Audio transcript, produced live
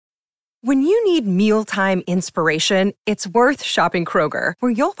When you need mealtime inspiration, it's worth shopping Kroger,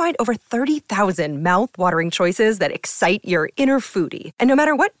 where you'll find over 30,000 mouth-watering choices that excite your inner foodie. And no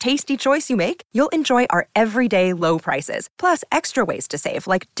matter what tasty choice you make, you'll enjoy our everyday low prices, plus extra ways to save,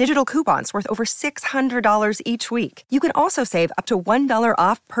 like digital coupons worth over $600 each week. You can also save up to $1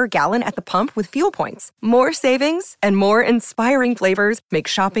 off per gallon at the pump with fuel points. More savings and more inspiring flavors make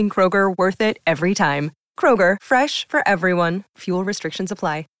shopping Kroger worth it every time. Kroger, fresh for everyone. Fuel restrictions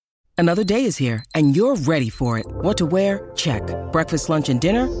apply. Another day is here, and you're ready for it. What to wear? Check. Breakfast, lunch, and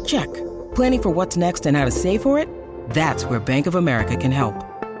dinner? Check. Planning for what's next and how to save for it? That's where Bank of America can help.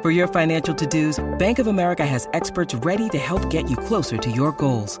 For your financial to-dos, Bank of America has experts ready to help get you closer to your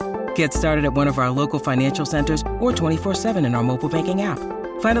goals. Get started at one of our local financial centers or 24/7 in our mobile banking app.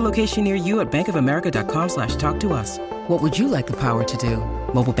 Find a location near you at bankofamerica.com/talktous. What would you like the power to do?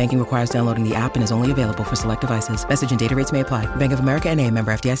 Mobile banking requires downloading the app and is only available for select devices. Message and data rates may apply. Bank of America N.A.,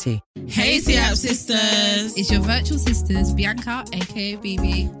 member FDIC. Hey, CAP sisters. It's your virtual sisters, Bianca, aka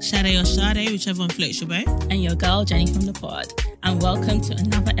BB. Sade or Sade, whichever one floats your boat. And your girl, Jenny from the pod. And welcome to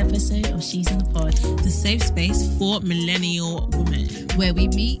another episode of She's in the Pod. The safe space for millennial women. Where we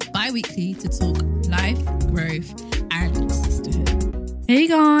meet bi-weekly to talk life, growth, and sisterhood. Hey,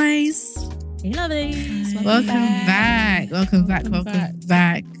 guys. Hey, lovelies. Welcome back. Welcome back to the last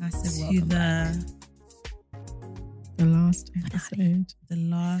episode.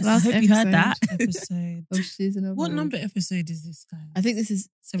 I hope you heard that episode. Of She's in the Pod. What number episode is this, guys? I think this is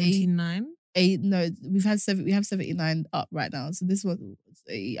 79. No, we have 79 up right now. So this one,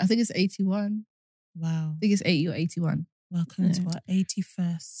 I think it's 81. Wow. I think it's 80 or 81. Welcome to our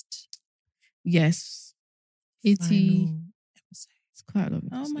 81st. Yes. 80. Final episode. It's quite a lot of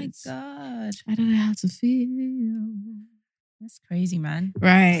Oh my episodes. God. I don't know how to feel. That's crazy, man.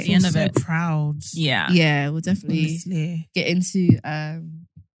 Right. The end of so it. Proud. Yeah. Yeah, we'll definitely Honestly. get into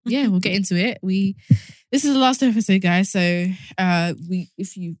we'll get into it. This is the last episode, guys. So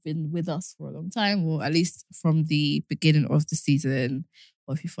if you've been with us for a long time, or at least from the beginning of the season,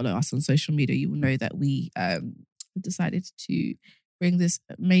 or if you follow us on social media, you will know that we decided to bring this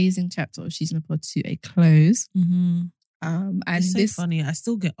amazing chapter of She's in the Pod to a close. Mm-hmm. And it's so this funny. I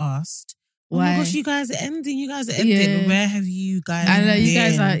still get asked, oh why? my gosh, you guys are ending. Yeah. Where have you guys I know been?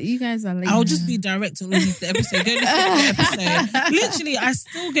 you guys are late. I'll just be direct and release the episode. Go listen to the episode. Literally, I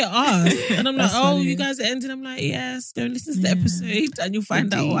still get asked. And I'm like, That's funny. you guys are ending. I'm like, yes, go and listen to the episode and you'll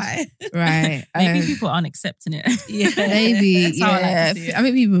find out why. Right. Maybe people aren't accepting it. Yeah. Maybe. That's how I like to see it. I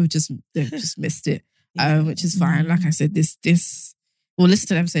think people have they've just missed it. Which is fine. Like I said, this we'll listen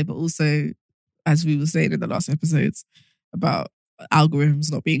to the episode, but also, as we were saying in the last episodes, about algorithms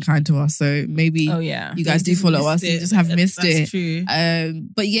not being kind to us. So maybe you guys do follow us and just have missed it. That's true.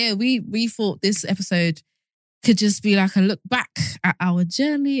 But yeah, we thought this episode could just be like a look back at our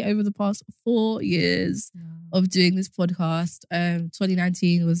journey over the past 4 years of doing this podcast.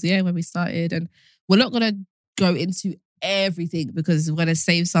 2019 was when we started, and we're not gonna go into everything because we're gonna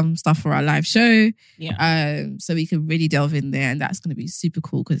save some stuff for our live show. So we can really delve in there, and that's gonna be super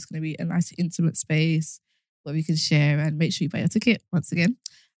cool because it's gonna be a nice intimate space where we can share. And make sure you buy your ticket once again.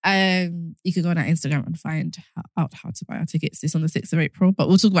 You can go on our Instagram and find out how to buy our tickets. It's on the 6th of April, but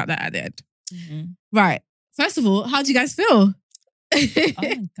we'll talk about that at the end. Mm-hmm. Right. First of all, how do you guys feel? Oh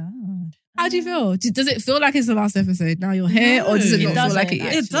my God. How do you feel? Does it feel like it's the last episode? Now you're here, or does it not feel like it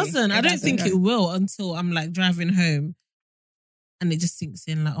yet? It doesn't. I don't think it will until I'm like driving home. And it just sinks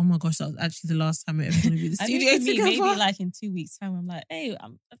in like, oh my gosh, that was actually the last time we're ever going to be in the studio together. Maybe like in 2 weeks' time, I'm like, hey, I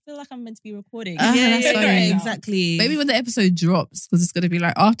feel like I'm meant to be recording. Exactly. Maybe when the episode drops, because it's going to be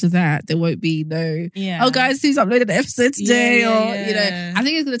like after that, there won't be oh guys, who's uploaded the episode today? I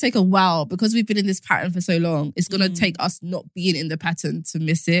think it's going to take a while because we've been in this pattern for so long. It's going to take us not being in the pattern to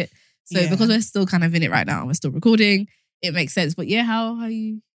miss it. So because we're still kind of in it right now, we're still recording, it makes sense. But yeah, how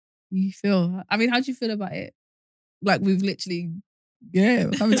you feel? I mean, how do you feel about it? Like we've literally... we're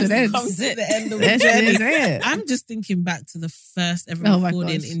coming to an end. Come to the end of the journey. I'm just thinking back to the first ever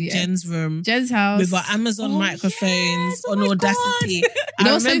recording in Jen's room. Jen's house. With our Amazon microphones on Audacity. You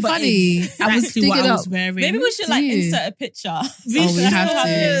know what's so funny? Exactly I was what I was up. wearing. Maybe we should like insert a picture. We have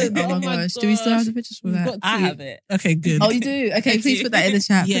to. Oh my gosh. Do we still have the pictures for that? I have it. Okay, good. Oh, you do? Okay, please put that in the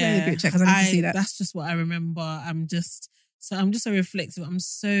chat. Put that in the group chat because I need to see that. That's just what I remember. I'm just so reflective.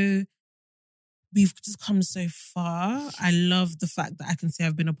 We've just come so far. I love the fact that I can say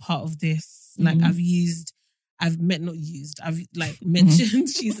I've been a part of this. Like I've mentioned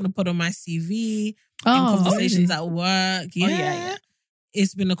She's in the Pod on my CV, in conversations at work. Yeah.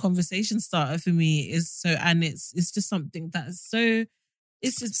 It's been a conversation starter for me. It's just something that's so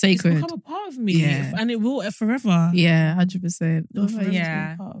it's just sacred. It's become a part of me, Yeah. and it will forever. Yeah, 100%. It'll forever Yeah.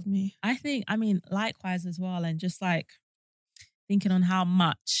 be a part of me. I mean, likewise as well. And just like thinking on how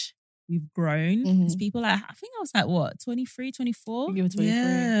much we've grown as people. Like, I think I was like, what, 23, 24? You were 23.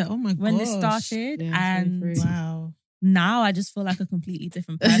 Yeah. Oh my god. When this started. Yeah, and 23. Wow. now I just feel like a completely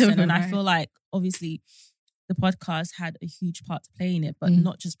different person. And I Right. feel like, obviously, the podcast had a huge part to play in it, but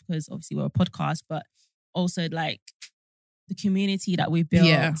not just because obviously we're a podcast, but also like the community that we built,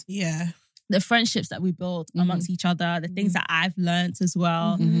 Yeah. the friendships that we built amongst each other, the things that I've learned as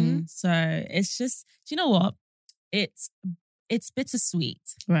well. So it's just, do you know what? It's bittersweet,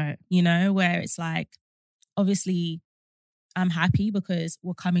 Right. you know, where it's like, obviously I'm happy because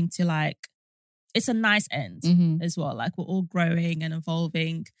we're coming to like, it's a nice end as well. Like we're all growing and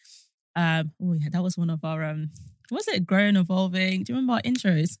evolving. Oh yeah, that was one of our was it growing, evolving? Do you remember our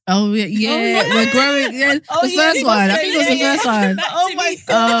intros? Oh yeah. We're growing. Yeah, the first one. I think it was the first one. Oh my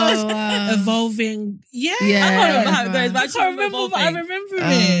god. Oh, wow. Evolving. Yeah. Yeah. I can't remember how it goes, but I I just can't remember, but I evolving. remember Oh,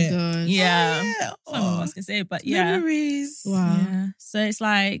 it. God. Yeah. Yeah. I don't know what I was gonna say, but yeah. Memories. Wow. Yeah. So it's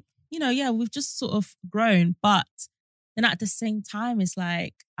like, you know, yeah, we've just sort of grown, but then at the same time, it's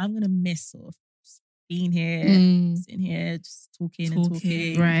like I'm gonna miss sort of just being here, sitting here, just talking and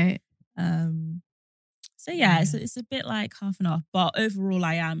talking. Right. So yeah, it's a bit like half and half, but overall,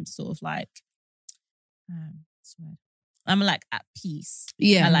 I am sort of like, I'm like at peace.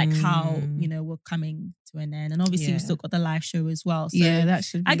 Yeah. I like how, you know, we're coming to an end, and obviously we've still got the live show as well. So Yeah, that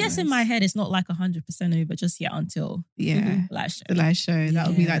should be I guess in my head, it's not like 100% over just yet until Yeah. the live show. The live show. That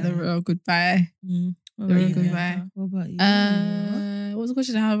would be like the real goodbye. What The about real you? goodbye. What about you? What was the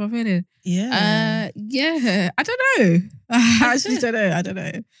question? How am I feeling? Yeah. Yeah. I don't know. I actually don't know. I don't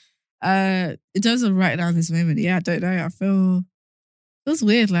know. In terms of right now, this moment, yeah, I don't know. I feel it feels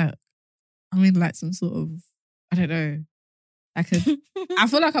weird. Like I'm in like some sort of, I don't know. I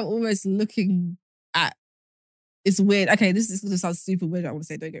feel like I'm almost looking at. It's weird. Okay, this is gonna sound super weird. I want to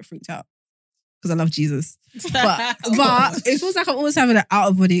say, don't get freaked out because I love Jesus, but it feels like I'm always having an out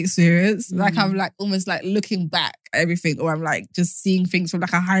of body experience. Like I'm like almost like looking back at everything, or I'm like just seeing things from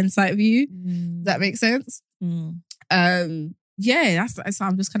like a hindsight view. Does that make sense? Yeah, that's so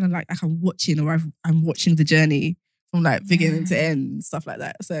I'm just kind of like I'm watching, or I'm watching the journey from like beginning to end and stuff like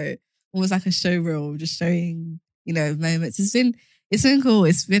that. So almost like a show reel, just showing, you know, moments. It's been cool.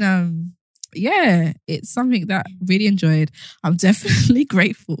 It's been it's something that I really enjoyed. I'm definitely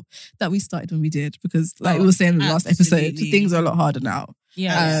grateful that we started when we did, because like we were saying in the last episode, things are a lot harder now.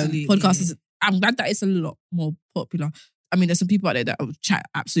 Yeah, Podcasts I'm glad that it's a lot more popular. I mean, there's some people out there that will chat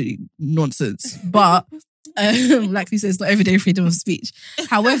absolutely nonsense, but like you said, it's not everyday freedom of speech.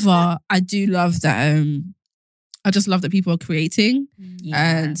 However, I do love that. I just love that people are creating,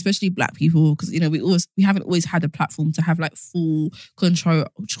 and especially Black people, because you know we haven't always had a platform to have like full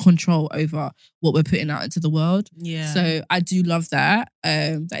control over what we're putting out into the world. Yeah. So I do love that.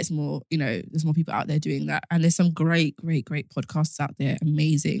 That is more, you know, there's more people out there doing that, and there's some great podcasts out there,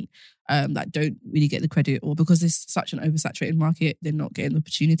 amazing, that don't really get the credit, or because it's such an oversaturated market, they're not getting the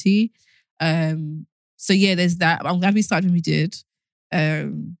opportunity. So yeah, there's that. I'm glad we started when we did.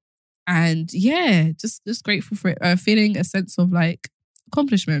 And yeah, just grateful for it. Feeling a sense of like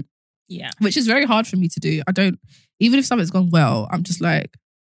accomplishment. Yeah. Which is very hard for me to do. Even if something's gone well, I'm just like,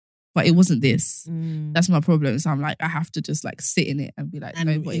 but it wasn't this. That's my problem. So I'm like, I have to just like sit in it and be like, and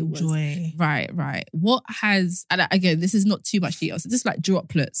no, but it was. enjoy. Right. What has, and again, this is not too much detail. So just like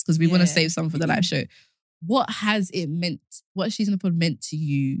droplets, because we want to save some for the live show. What has it meant? What has She's in the Pod meant to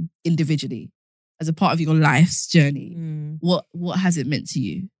you individually as a part of your life's journey? What has it meant to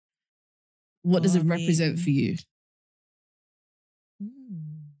you? What does it represent for you?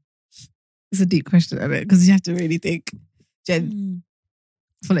 It's a deep question, isn't it? Because you have to really think. Jen,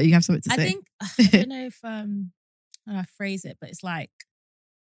 I feel like you have something to say. I think, I don't know if how I phrase it, but it's like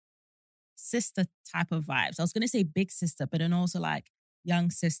sister type of vibes. I was going to say big sister, but then also like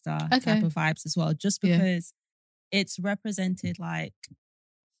young sister type of vibes as well. Just because it's represented like,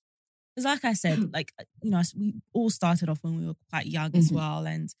 because like I said, like, you know, we all started off when we were quite young as well.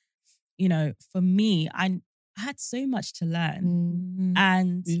 And, you know, for me, I had so much to learn.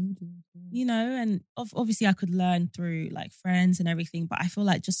 And, you know, and obviously I could learn through like friends and everything, but I feel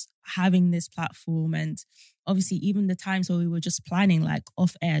like just having this platform, and obviously even the times where we were just planning, like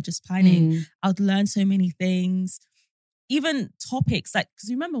off air, just planning, I'd learn so many things. Even topics, like, because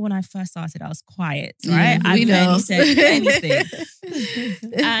remember when I first started, I was quiet, right? I barely said anything.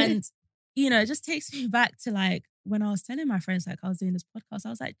 And, you know, it just takes me back to like, when I was telling my friends, like I was doing this podcast, I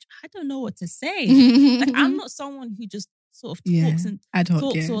was like, I don't know what to say. Like, I'm not someone who just sort of talks and ad hoc,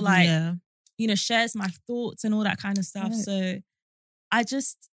 talks or like, you know, shares my thoughts and all that kind of stuff. So I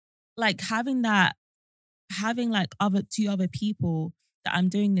just like having like two other people that I'm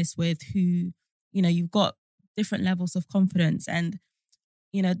doing this with who, you know, you've got different levels of confidence. And,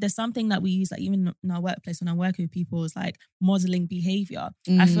 you know, there's something that we use, like even in our workplace when I'm working with people, is like modeling behavior.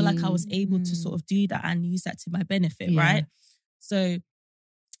 I feel like I was able to sort of do that and use that to my benefit, right? So,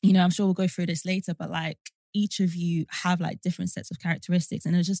 you know, I'm sure we'll go through this later, but like each of you have like different sets of characteristics,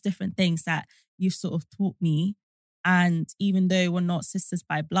 and there's just different things that you've sort of taught me. And even though we're not sisters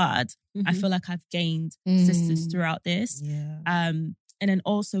by blood, I feel like I've gained sisters throughout this. Yeah. And then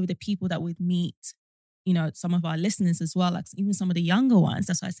also the people that would meet, you know, some of our listeners as well, like even some of the younger ones.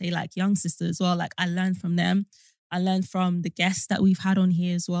 That's why I say like young sisters as well. Like I learned from them. I learned from the guests that we've had on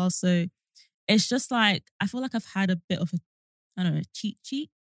here as well. So it's just like, I feel like I've had a bit of a, I don't know, cheat?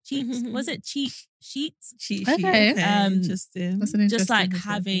 Was it cheat sheets? Cheat Okay. sheet. That's Interesting. an interesting Just like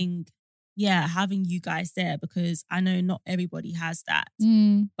perspective. having you guys there, because I know not everybody has that.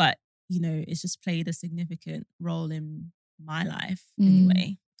 But, you know, it's just played a significant role in my life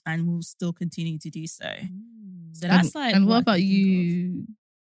anyway, and will still continue to do so. So that's like. And what about you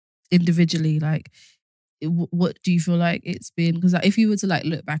individually? Like, what do you feel like it's been? Because like, if you were to like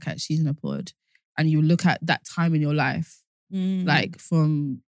look back at She's in a Pod and you look at that time in your life, like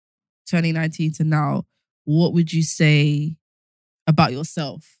from 2019 to now, what would you say about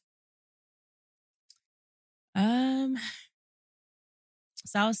yourself?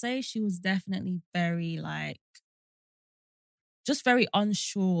 So I would say she was definitely very like, just very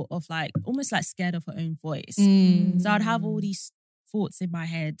unsure of like, almost like scared of her own voice. So I'd have all these thoughts in my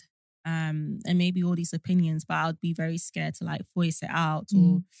head, and maybe all these opinions, but I'd be very scared to like voice it out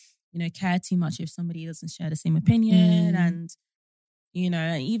or, you know, care too much if somebody doesn't share the same opinion. And, you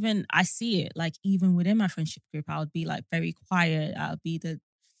know, even I see it like even within my friendship group, I would be like very quiet. I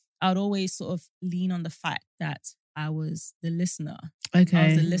would always sort of lean on the fact that I was the listener. Okay. I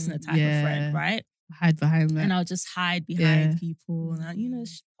was the listener type of friend, right? Hide behind that. And I'll just hide behind people and I, you know,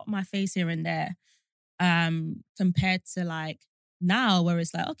 put my face here and there. Compared to like now where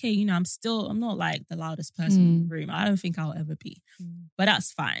it's like, okay, you know, I'm not like the loudest person in the room. I don't think I'll ever be. But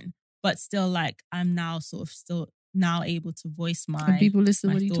that's fine. But still like I'm now sort of still now able to voice my And people listen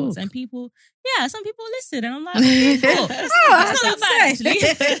my when you thoughts. talk. And people, some people listen and I'm like, okay, cool. It's not that bad actually.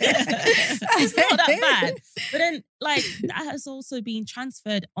 It's not that bad. But then like that has also been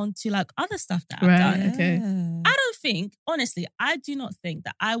transferred onto like other stuff that I've done. Okay. I don't think, honestly, I do not think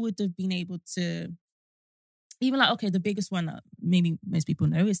that I would have been able to even like, okay, the biggest one that maybe most people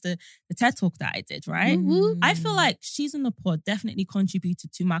know is the TED Talk that I did, right? I feel like She's in the Pod definitely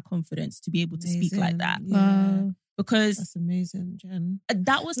contributed to my confidence to be able to speak like that. Yeah. Because That's amazing, Jen.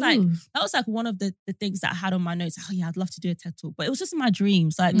 that was like one of the things that I had on my notes. Oh yeah, I'd love to do a TED Talk. But it was just in my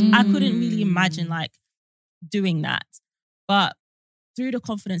dreams. Like I couldn't really imagine like doing that. But through the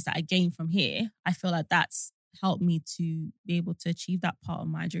confidence that I gained from here, I feel like that's helped me to be able to achieve that part of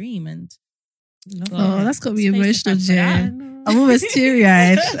my dream. And that's got me emotional, Jen. I'm almost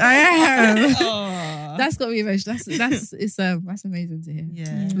teary-eyed. I am. That's got me emotional. That's amazing to hear.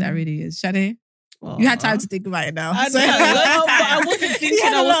 Yeah. That really is. Shade? You had time to think about it now. I know, but I wasn't thinking. You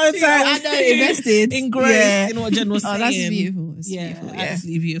had a lot of time. I know, invested. Engrossed in what Jen was saying. That's beautiful. It's yeah, beautiful.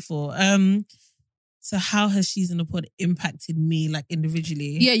 absolutely beautiful. So how has She's in the Pod impacted me, like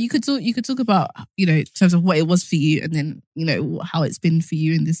individually? Yeah, you could talk about, you know, in terms of what it was for you, and then, you know, how it's been for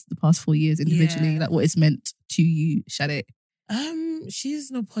you in the past 4 years individually, like what it's meant to you, Shade. She's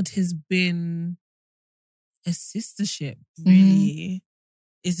in the Pod has been a sistership, really.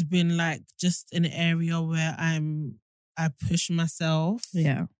 It's been like just an area where I push myself.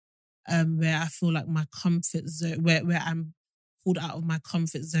 Yeah. Where I feel like my comfort zone, where I'm pulled out of my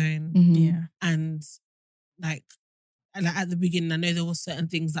comfort zone. Yeah. And like at the beginning, I know there were certain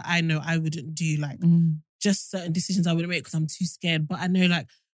things that I know I wouldn't do, like just certain decisions I wouldn't make because I'm too scared. But I know like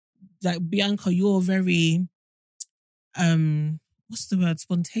Bianca, you're very, what's the word?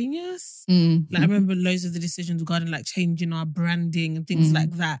 Spontaneous? Like I remember loads of the decisions regarding like changing our branding and things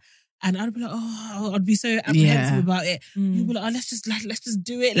like that. And I'd be like, I'd be so apprehensive about it. You'd be like, let's just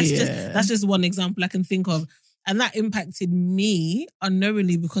do it. That's just one example I can think of. And that impacted me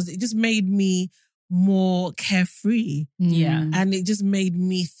unknowingly because it just made me more carefree. Yeah. And it just made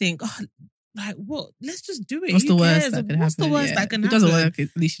me think, like, what? Let's just do it. What's the worst that can happen? What's the worst that can happen? It doesn't work, at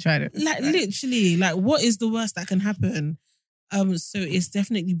least you tried it. Like, literally, like, what is the worst that can happen? So it's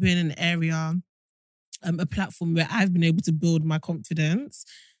definitely been an area, a platform where I've been able to build my confidence.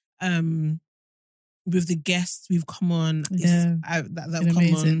 With the guests we've come on, that have come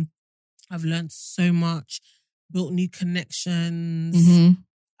amazing. On, I've learned so much, built new connections,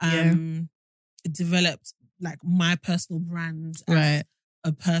 developed like my personal brand as Right.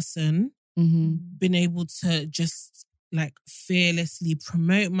 a person, been able to just like fearlessly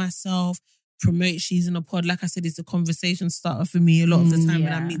promote myself, promote She's in a Pod. Like I said, it's a conversation starter for me a lot of the time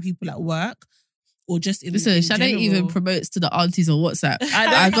when I meet people at work or just in Listen, Sade general. even promotes to the aunties on WhatsApp.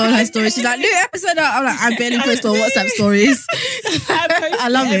 I go on her story. She's like, new episode out. I'm like, I barely post on WhatsApp stories. I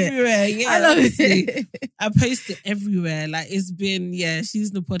love it everywhere. Yeah, I love honestly. it. I post it everywhere. Like it's been, She's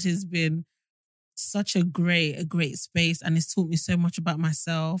in the Pod has been such a great space, and it's taught me so much about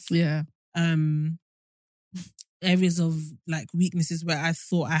myself. Yeah. Areas of like weaknesses where I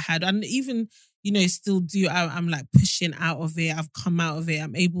thought I had, and even still do. I'm like pushing out of it. I've come out of it.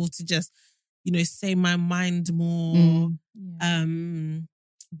 I'm able to just say my mind more.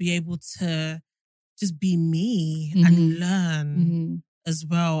 Be able to just be me and learn as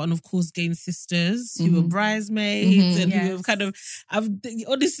well, and of course gain sisters who were bridesmaids and who have kind of.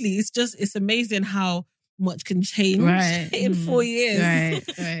 Honestly, it's amazing how much can change in 4 years. Right.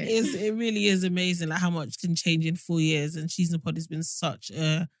 It really is amazing like how much can change in 4 years, and She's in the Pod has been such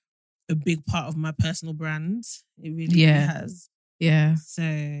a big part of my personal brand. It really has. Yeah. So.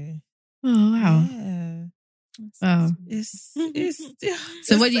 Oh wow. Yeah. Wow. It's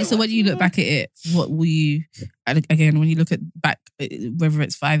So when you look back at it, what will you? And again, when you look at back, whether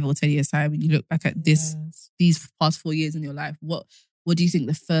it's 5 or 10 years time, when you look back at these past 4 years in your life, what do you think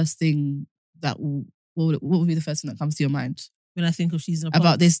the first thing that will? What would be the first thing that comes to your mind when I think of She's in a Pod?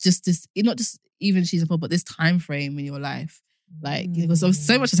 About this, not just even She's in a Pod, but this time frame in your life, like because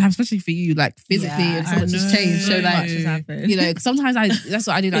so much has happened, especially for you, like physically, and so much has changed. So like, has happened. Sometimes that's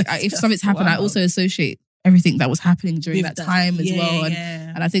what I do. Like, if something's happened, I also associate everything that was happening during that time as well,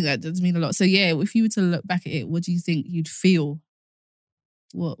 and I think that does mean a lot. So if you were to look back at it, what do you think you'd feel?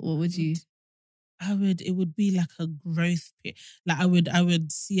 What would you? It would be like a growth period. Like I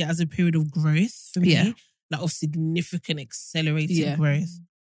would see it as a period of growth for me, like of significant accelerated growth,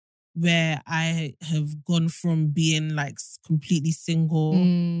 where I have gone from being like completely single,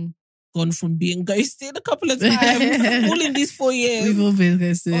 gone from being ghosted a couple of times, all in these 4 years. We've all been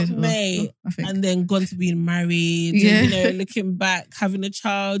ghosted. And then gone to being married, and, looking back, having a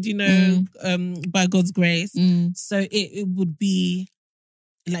child, by God's grace. So it would be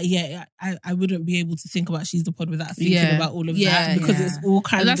like, I wouldn't be able to think about She's the Pod without thinking about all of that, because it's all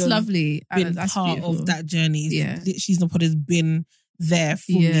kind of lovely. Been that's part beautiful. of that journey. She's the Pod has been there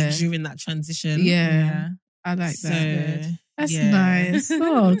for me during that transition. I like so, that. That's nice.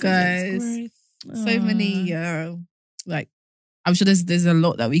 Oh, guys, so many. Like, I'm sure there's a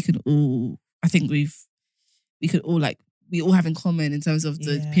lot that we could all. I think we could all we all have in common in terms of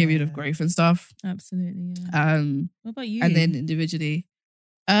the period of growth and stuff. Absolutely. What about you? And then individually.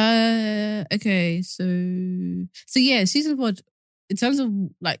 Okay, so She's in the Pod, in terms of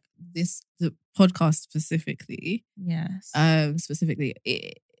like the podcast specifically. Yes. Specifically,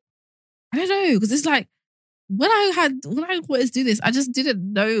 I don't know, because it's like when I wanted to do this, I just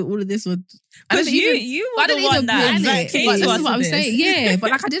didn't know all of this would. Because you were the one that came to us. That's what I'm saying. Yeah,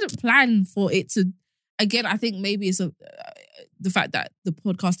 but like I didn't plan for it to. Again, I think maybe it's the fact that the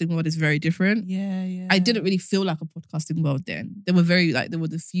podcasting world is very different. Yeah. I didn't really feel like a podcasting world then. There were there were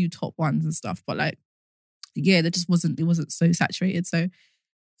the few top ones and stuff, but like, there just wasn't. It wasn't so saturated. So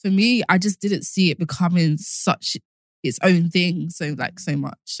for me, I just didn't see it becoming such its own thing. So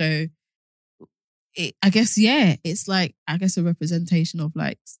much. So I guess it's like a representation of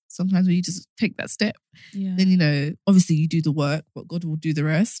like sometimes when you just take that step, then obviously you do the work, but God will do the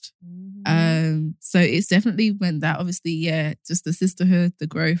rest. So it's definitely meant that obviously just the sisterhood, the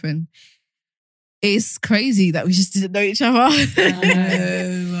growth, and it's crazy that we just didn't know each other.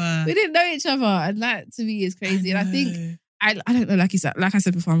 We didn't know each other, and that to me is crazy. And I think I don't know, like I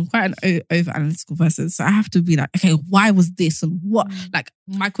said before, I'm quite an over analytical person, so I have to be like, okay, why was this and what? Like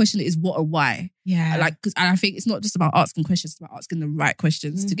my question is what or why? Yeah, like because I think it's not just about asking questions; it's about asking the right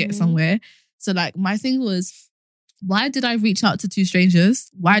questions to get somewhere. So like my thing was, why did I reach out to 2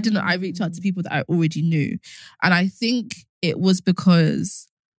 strangers? Why didn't I reach out to people that I already knew? And I think it was because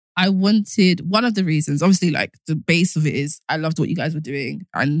I wanted, one of the reasons, obviously like the base of it is I loved what you guys were doing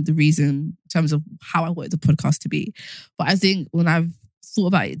and the reason in terms of how I wanted the podcast to be. But I think when I've thought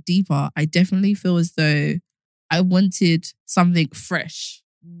about it deeper, I definitely feel as though I wanted something fresh.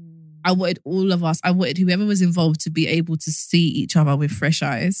 I wanted all of us, I wanted whoever was involved to be able to see each other with fresh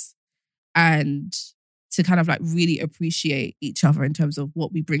eyes and to kind of like really appreciate each other in terms of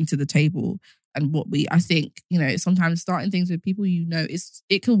what we bring to the table. And I think, sometimes starting things with people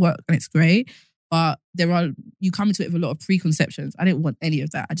it can work and it's great, but you come into it with a lot of preconceptions. I didn't want any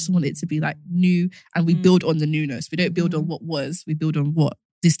of that. I just want it to be like new, and we build on the newness. We don't build on what was, we build on what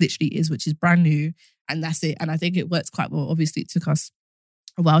this literally is, which is brand new, and that's it. And I think it works quite well. Obviously, it took us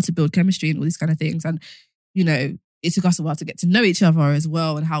a while to build chemistry and all these kind of things. And, you know, it took us a while to get to know each other as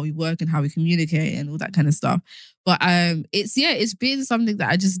well, and how we work and how we communicate and all that kind of stuff. But it's been something that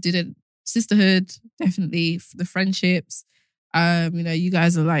I just didn't. Sisterhood, definitely. The friendships. You know, you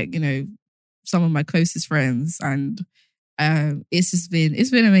guys are like, you know, some of my closest friends, and it's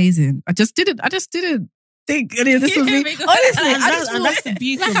been amazing. I just didn't think any of this was me. Honestly, and that's the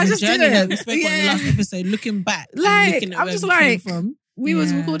beauty of the journey that we spoke on the last episode. Looking back, like, looking at I'm where just we like, came from. We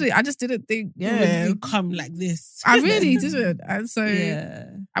was recording. I just didn't think it would come like this. I really didn't, and so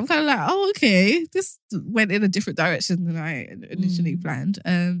I'm kind of like, oh, okay, this went in a different direction than I initially planned.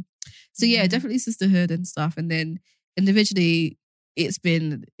 So yeah, definitely sisterhood and stuff, and then individually, it's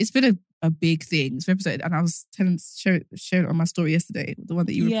been a big thing. It's represented, and I was showing it on my story yesterday, the one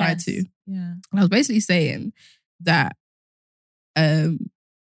that you replied to. Yeah, and I was basically saying that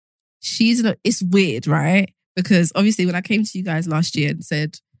it's weird, right? Because obviously when I came to you guys last year and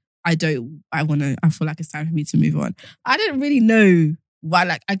said, I feel like it's time for me to move on, I didn't really know why.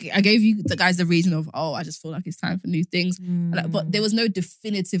 Like, I gave you the guys the reason of, I just feel like it's time for new things. Like, but there was no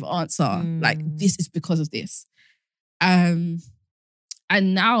definitive answer. Like, this is because of this. And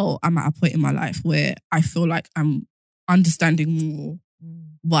now I'm at a point in my life where I feel like I'm understanding more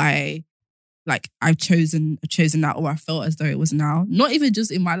why, like, I've chosen that, or I felt as though it was now. Not even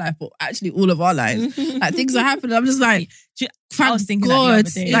just in my life, but actually all of our lives. Like, things are happening. I'm just like, I was thinking God,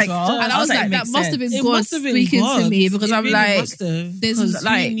 that the other day, like, and I was like, that must have been God speaking to me, because I'm like, there's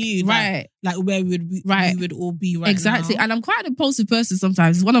like, right, like where we would all be right exactly. now. And I'm quite an impulsive person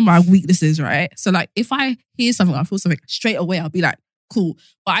sometimes. It's one of my weaknesses, right? So like, if I hear something, I feel something straight away, I'll be like, cool.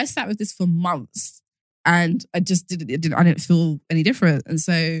 But I sat with this for months, and I just didn't feel any different. And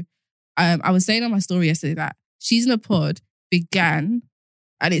so I was saying on my story yesterday that She's in a Pod began,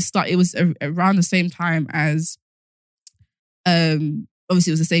 and it was around the same time as, obviously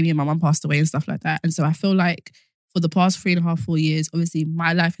it was the same year my mum passed away and stuff like that. And so I feel like for the past 3.5, 4 years, obviously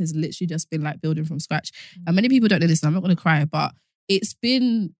my life has literally just been like building from scratch. And many people don't know this, and I'm not going to cry, but it's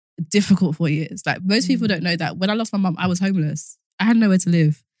been difficult 4 years. Like, most people don't know that when I lost my mum, I was homeless. I had nowhere to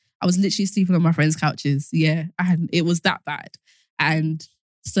live. I was literally sleeping on my friends' couches. Yeah, it was that bad. And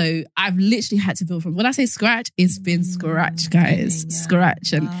so I've literally had to build from, when I say scratch, it's been scratch, guys. Yeah.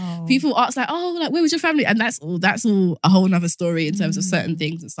 Scratch. And people ask like, oh, like, where was your family? And that's all a whole nother story in terms of certain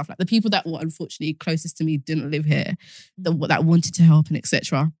things and stuff. Like, the people that were unfortunately closest to me didn't live here, that wanted to help and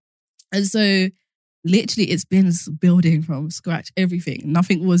etc. And so literally it's been building from scratch, everything.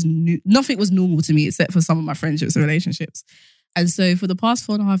 Nothing was new. Nothing was normal to me except for some of my friendships and relationships. And so for the past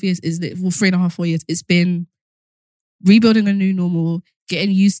 4.5 years, 3.5, 4 years, it's been rebuilding a new normal,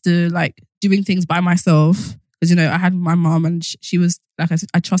 getting used to like doing things by myself. Because, you know, I had my mom, and she was, like I said,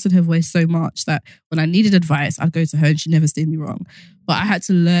 I trusted her voice so much that when I needed advice, I'd go to her and she never steered me wrong. But I had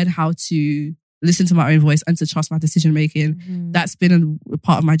to learn how to listen to my own voice and to trust my decision making. That's been a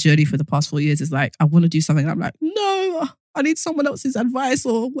part of my journey for the past 4 years. Is like, I want to do something, and I'm like, no, I need someone else's advice,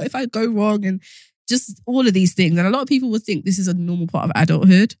 or what if I go wrong, and just all of these things. And a lot of people would think this is a normal part of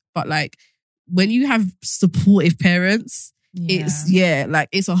adulthood, but like, when you have supportive parents,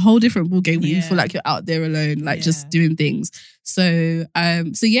 it's a whole different ballgame when you feel like you're out there alone, like just doing things. So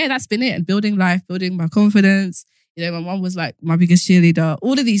that's been it. And building life, building my confidence. You know, my mom was like my biggest cheerleader,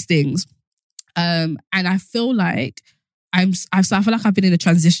 all of these things. And I feel like I feel like I've been in a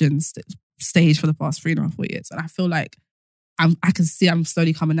transition stage for the past 3.5, 4 years. And I feel like I can see I'm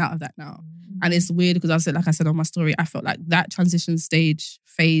slowly coming out of that now. And it's weird because like I said on my story, I felt like that transition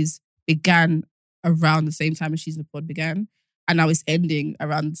phase began around the same time as She's in a Pod began. And now it's ending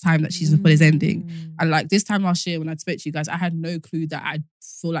around the time that She's in a Pod is ending. And like this time last year when I spoke to you guys, I had no clue that I'd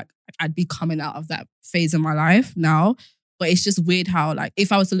feel like I'd be coming out of that phase in my life now. But it's just weird how, like,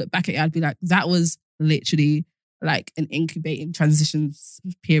 if I was to look back at it, I'd be like, that was literally like an incubating transition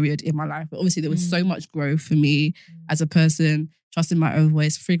period in my life. But obviously there was so much growth for me as a person, trusting my own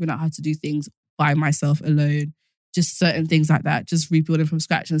voice, figuring out how to do things by myself alone, just certain things like that, just rebuilding from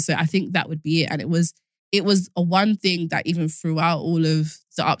scratch. And so I think that would be it. And it was a one thing that even throughout all of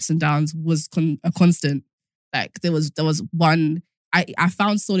the ups and downs was a constant. Like there was one, I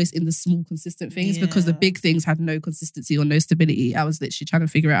found solace in the small consistent things because the big things had no consistency or no stability. I was literally trying to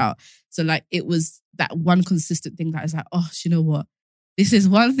figure it out. So like it was that one consistent thing that is like, oh, you know what? This is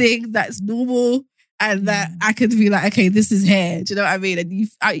one thing that's normal and that I could be like, okay, this is here. Do you know what I mean? And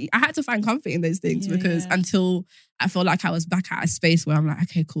I had to find comfort in those things because until I felt like I was back at a space where I'm like,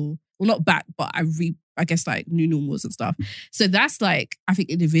 okay, cool. Well, not back, but I guess like new normals and stuff. So that's like, I think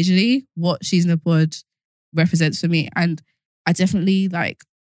individually what She's in a Pod represents for me. And I definitely like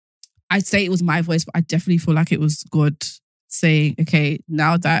I'd say it was my voice, but I definitely feel like it was God saying, okay,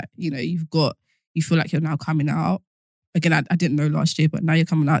 now that, you feel like you're now coming out. Again, I didn't know last year, but now you're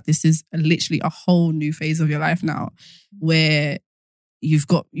coming out. This is literally a whole new phase of your life now where you've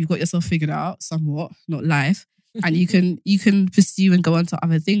got yourself figured out somewhat, not life, and you can pursue and go on to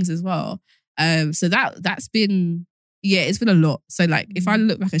other things as well. So that's been, it's been a lot. So like, if I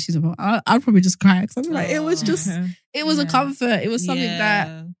look back at she's I'll probably just cry because I'm like, it was a comfort. It was something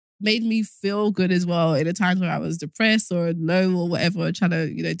that made me feel good as well in the times where I was depressed or low or whatever, trying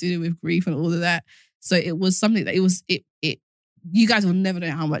to deal with grief and all of that. So it was something that it. You guys will never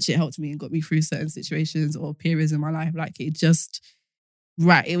know how much it helped me and got me through certain situations or periods in my life. Like it just.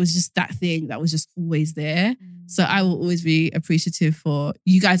 Right, it was just that thing that was just always there. So I will always be appreciative for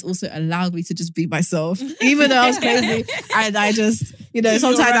you guys also allowed me to just be myself, even though I was crazy. And I just,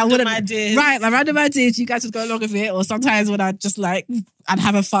 sometimes I wouldn't. Right, my random ideas, you guys would go along with it. Or sometimes when I'd just I'd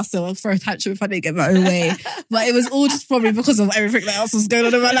have a fuss or throw a tantrum if I didn't get my own way. But it was all just probably because of everything that else was going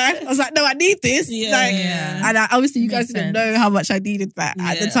on in my life. I was like, no, I need this. And obviously you guys didn't know how much I needed that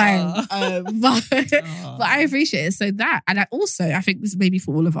at the time. But I appreciate it. So that, and I think this maybe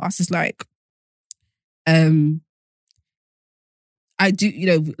for all of us is like, I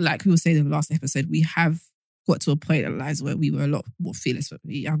do, like we were saying in the last episode, we have got to a point in our lives where we were a lot more fearless when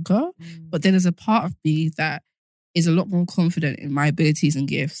we were younger. But then there's a part of me that is a lot more confident in my abilities and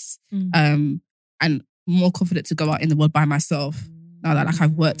gifts, and more confident to go out in the world by myself now that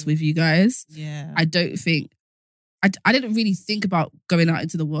I've worked with you guys. I don't think I didn't really think about going out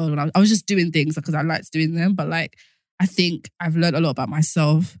into the world when I was just doing things because I liked doing them. But like, I think I've learned a lot about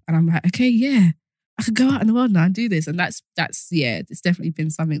myself and I'm like, okay, I could go out in the world now and do this. And that's it's definitely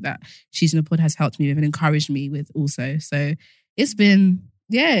been something that She's in a Pod has helped me with and encouraged me with also. So it's been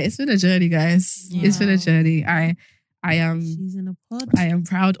a journey, guys. Yeah. It's been a journey. I am She's in a Pod. I am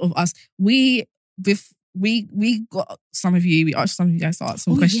proud of us. We got some of you, we asked some of you guys to ask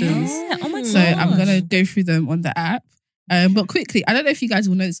some questions. Yeah. Oh my God. So I'm going to go through them on the app. But quickly, I don't know if you guys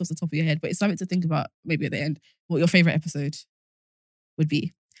will know this off the top of your head, but it's something to think about maybe at the end, what your favourite episode would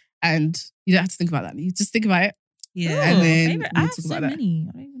be. And you don't have to think about that. You just think about it. Yeah. And then favorite, I have so many.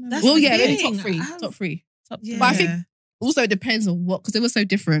 I don't even know. Maybe top three. Yeah. But I think also it depends on what, because they were so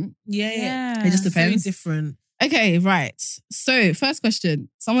different. Yeah. It just depends. So different. Okay, right. So first question.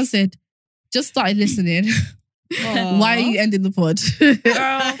 Someone said, just started listening. Why are you ending the pod?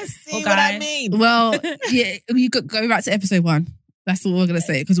 Girl, see what I mean? Well, yeah, you could go back to episode 1. That's all we're going to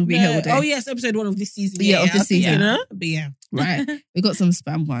say because we'll be here all day. Oh, yes, episode 1 of this season. Yeah, of this season. But yeah. Right. We got some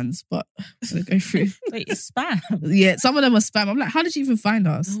spam ones, but I'm going to go through. Wait, it's spam? Yeah, some of them are spam. I'm like, how did you even find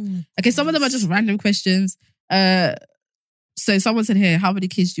us? Okay, some of them are just random questions. So someone said here, how many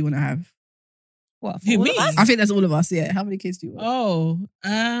kids do you want to have? What, Who, me? I think that's all of us, yeah. How many kids do you want?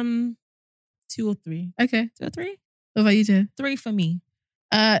 Oh, 2 or 3. Okay. 2 or 3? What about you, Jen? 3 for me.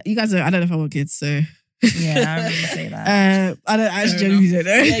 You guys I don't know if I want kids, so... Yeah, I really say that. I genuinely don't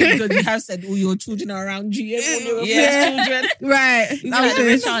know. Yeah, because you have said all your children are around you. All your children. Right. Like the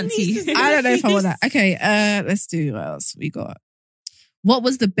rich auntie. I don't know if I want that. Okay, let's do what else we got. What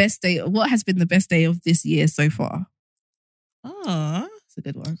has been the best day of this year so far? Oh, it's a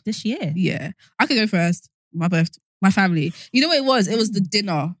good one. This year? Yeah. I could go first. My birthday. My family. You know what it was? It was the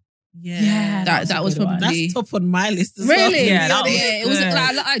dinner. Yeah. That was probably... That's top on my list as really? well. Yeah, it was.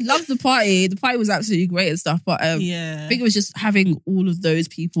 I loved the party. The party was absolutely great and stuff. But I think it was just having all of those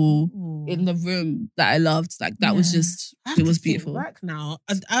people in the room that I loved. Like that was just, it was beautiful. Back now,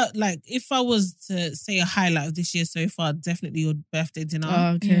 like if I was to say a highlight of this year so far, definitely your birthday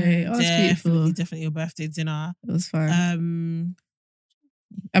dinner. Okay, that's beautiful. Definitely your birthday dinner. It was fun.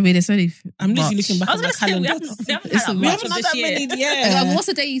 I mean, it's only. I'm literally looking back at the calendar. We haven't had that many. Yeah. What's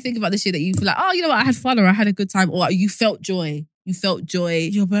the day you think about this year that you feel like, oh, you know what, I had fun or I had a good time or you felt joy? You felt joy.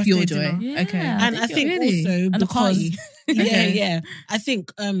 Your birthday pure dinner. joy. Yeah. Okay. And I think also and because yeah. I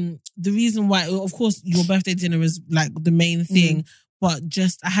think the reason why, of course, your birthday dinner is like the main thing. But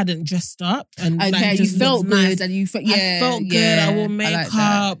just I hadn't dressed up and okay, just you felt good nice. and you felt I felt good. I wore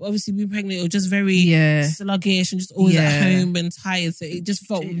makeup. Obviously, being pregnant, it was just very sluggish and just always at home and tired. So it just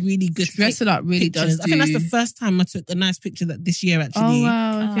felt really good. Dressing up really pictures. does. I think that's the first time I took a nice picture that this year actually. Oh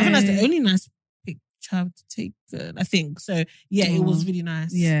wow! Okay. I think that's the only nice picture to take. I think so. Yeah, it was really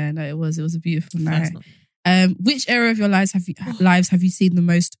nice. Yeah, no, it was. It was a beautiful night. Which area of your lives have you seen the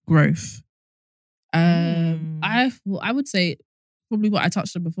most growth? I would say. Probably what I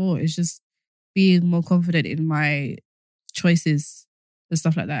touched on before is just being more confident in my choices and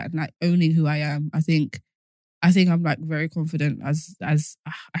stuff like that and like owning who I am. I think I think I'm like very confident as I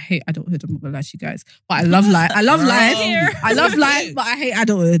hate adulthood. I'm not gonna lie to you guys, but I love life. I love life. I love life, but I hate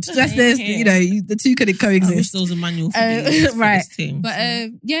adulthood. Just this, the two could coexist. I wish there was a manual for this, right? For this thing, but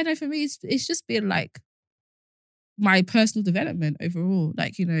no, for me, it's just been like my personal development overall.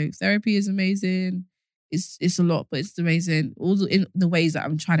 Like therapy is amazing. It's a lot, but it's amazing. All in the ways that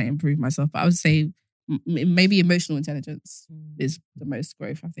I'm trying to improve myself. But I would say maybe emotional intelligence is the most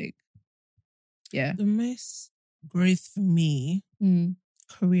growth. I think. Yeah. The most growth for me,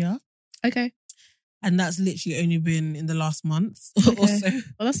 career. Okay. And that's literally only been in the last month or so. Well,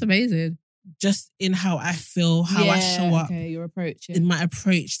 that's amazing. Just in how I feel, how I show up. Okay, your approach. Yeah. In my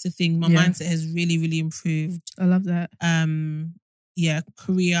approach to things. My mindset has really, really improved. I love that.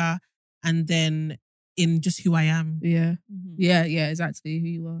 Career and then in just who I am. Yeah. Mm-hmm. Yeah, exactly who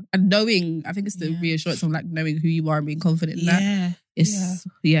you are. And knowing, I think it's the reassurance of like knowing who you are and being confident in that.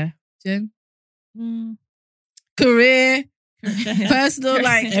 Jen? Career, personal,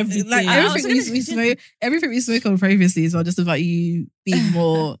 like everything. Like everything we spoke on previously is all just about you being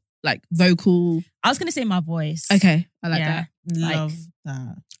more like vocal. I was gonna say my voice. Okay, I like that. Love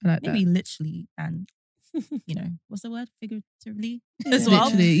that. I like maybe that. literally and what's the word? Figuratively as well.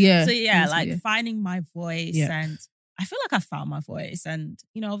 Literally, yeah. So finding my voice and I feel like I found my voice and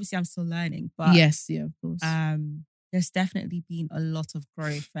obviously I'm still learning, but yes, of course. There's definitely been a lot of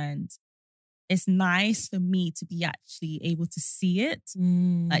growth and it's nice for me to be actually able to see it,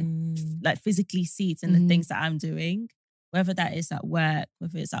 like physically see it in the things that I'm doing, whether that is at work,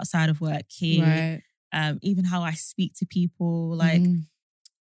 whether it's outside of work here, even how I speak to people. Like,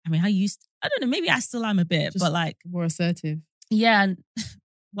 I mean, I don't know, maybe I still am a bit, but like more assertive. Yeah, and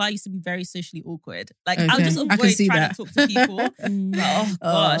I used to be very socially awkward. Like I'll just avoid trying to talk to people. Oh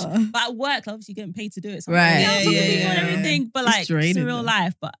gosh! But at work, obviously, getting paid to do it. So right? Talk to people and everything. But like it's real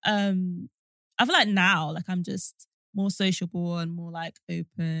life. But I feel like now, like I'm just more sociable and more like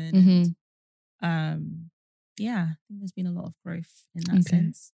open. And, I think there's been a lot of growth in that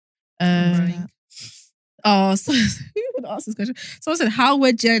sense. So who would ask this question? Someone said, "How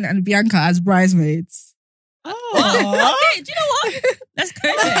were Jen and Bianca as bridesmaids?" Okay, do you know what? Let's go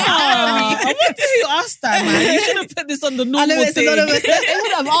there. I wonder who asked that, man. You should have put this on the normal thing. I would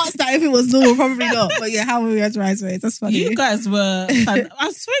have asked that if it was normal, probably not. But yeah, how were we as bridesmaids? That's funny. You guys were...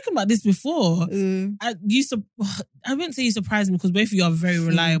 I've spoken about this before. I wouldn't say you surprised me because both of you are very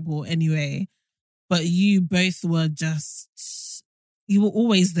reliable anyway. But you both were just... You were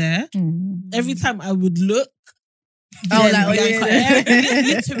always there. Every time I would look...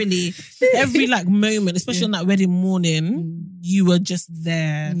 literally every like moment, especially on that wedding morning, you were just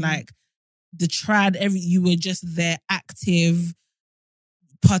there. Like the trad, you were just there, active,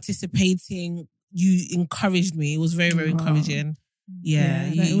 participating. You encouraged me. It was very, very encouraging.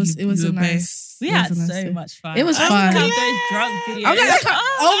 Yeah, it was a nice. We had so much fun. It was fun. Those drunk videos. I'm like,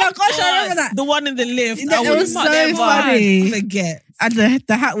 oh my gosh, I remember that. The one in the lift. It was so funny. Forget. And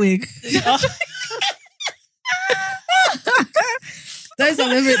the hat wig. Those are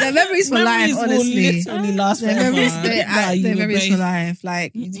memories for life, honestly. Literally last forever. They're memories for life.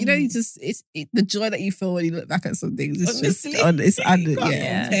 Like, it's the joy that you feel when you look back at some things. It's honestly, just, it's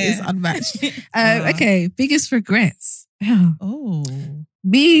unmatched. Okay, biggest regrets. My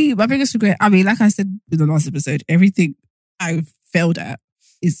biggest regret, I mean, like I said in the last episode, everything I've failed at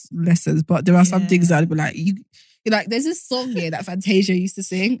is lessons, but there are some things that I'd be like, there's this song here that Fantasia used to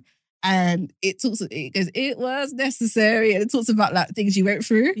sing. And it goes, it was necessary. And it talks about like things you went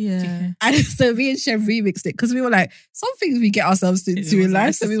through. Yeah. And so me and Chev remixed it because we were like, some things we get ourselves into in life.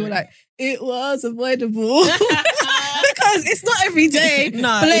 Necessary. So we were like, it was avoidable. Because it's not every day.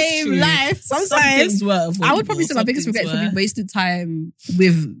 Blame life. Sometimes I would probably say my biggest regret is probably wasted time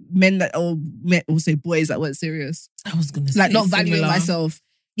with men that, or say boys that weren't serious. I was going to say like not valuing myself.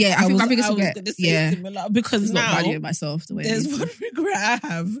 Yeah, I think my biggest regret. Similar because now not valuing myself the way there's one regret I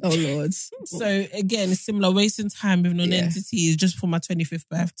have. Oh Lord! So again, it's similar. Wasting time with non-entities just for my 25th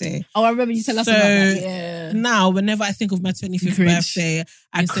birthday. Oh, I remember you tell us about that. Yeah. Now, whenever I think of my 25th birthday,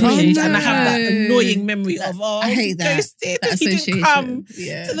 I cringe and I have that annoying memory of I hate that. Ghosted. He didn't come to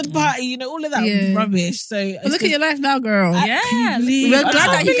the party. All of that rubbish. So but look at your life now, girl. We're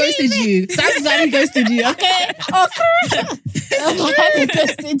glad that he ghosted you. That's glad he ghosted you. Okay. Oh, he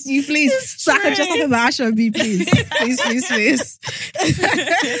ghosted you, please. So I can just have my Asha and be, please. Please.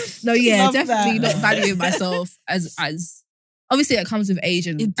 No, definitely not valuing myself as obviously it comes with age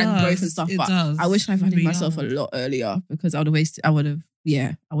and growth and stuff. But I wish I valued myself a lot earlier because I would have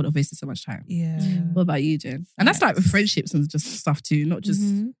wasted so much time. Yeah. What about you, Jen? And that's like with friendships and just stuff too, not just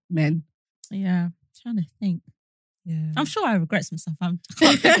men. Yeah. I'm trying to think. Yeah. I'm sure I regret some stuff. I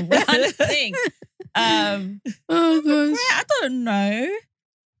can't think of one thing. Oh gosh. I don't know.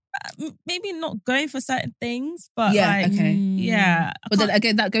 Maybe not going for certain things, but Yeah, like, okay. yeah. But then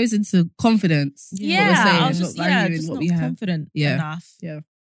again, that goes into confidence. Yeah, what we're saying, I was just, not valuing just what not we have. confident Yeah. enough. Yeah.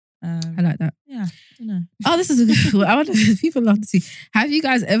 I like that. Yeah, I don't know. Oh, this is a good one. I wonder if people love to see. Have you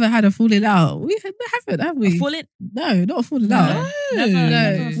guys ever had a falling out? We haven't, have we? Falling? No, not a falling out.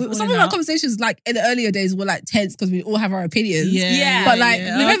 Never Some falling of our out. conversations, like in the earlier days, were like tense because we all have our opinions. Yeah. But like,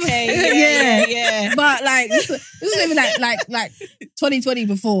 remember, yeah. But like, this is maybe like 2020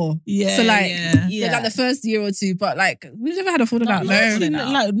 before. Yeah. So like, Yeah. like the first year or two. But like, we've never had a falling out. Not No, falling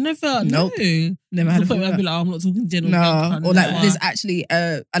out. Like, never. Nope. No. never had a To the point falling where I'd out. be like, oh, I'm not talking general. No, or like there's actually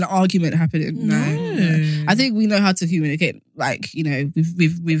an argument happening. No. I think we know how to communicate. Like, you know,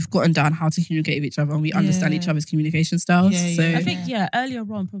 we've gotten down how to communicate with each other, and we understand each other's communication styles. Yeah, so yeah. I think, earlier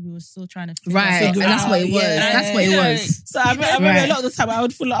on probably was still trying to figure right, and stuff that's out. what it was. Yeah. That's what it was. So I remember Right. a lot of the time I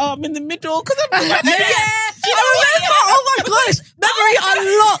would feel like, oh, I'm in the middle because I'm like, Oh my gosh, memory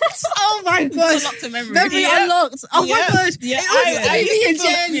unlocked. Oh my gosh, Unlocked a memory. memory Yeah. unlocked. Oh my gosh, Yeah, it was I Amy used and to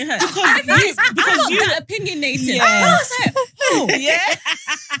feel- Jen. Yeah. because I got you that opinionated. Yeah. I was like, oh, yeah.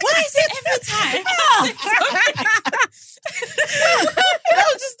 why is it every time? I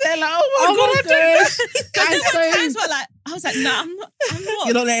was just there like, oh my Oh god, my I don't know. gosh, Because I'm times so. were like, I was like, no, I'm not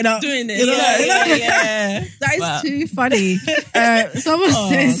You're not letting up. doing this. You're not letting up. Yeah. That is Wow. too funny. Someone Oh,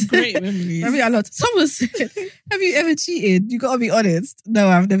 says, great memories. memory unlocked. Someone said, have you ever cheated? You got to be honest. No,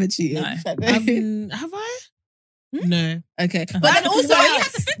 I've never cheated. No. Have I? No. Okay, but then also, you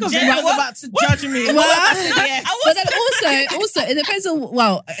have to think of Jen it. was about to judge me. What? Yes. But then also, it depends on.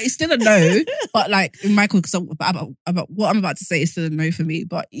 Well, it's still a no, but like in Michael, because about what I'm about to say is still a no for me.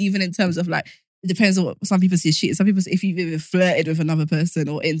 But even in terms of like, it depends on what some people see as cheating. Some people, if you've even flirted with another person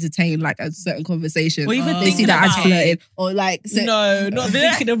or entertained like a certain conversation, Or even they see thinking that as about flirting. Or like, so, No, not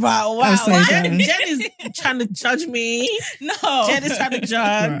thinking about. Wow, so Jen bad. is trying to judge me. No. Jen is trying to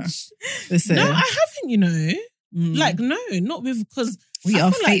judge. listen, No, I haven't. You know, like no, not with because we I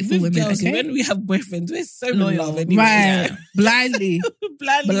are feel like faithful with women. girls, Okay, when we have boyfriends, we're so Loyal. in love anyway. right, blindly,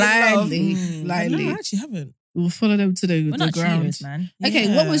 blindly, blindly, in love. blindly. No, I actually haven't. We'll follow them to We're the not ground. cheaters, man. Okay,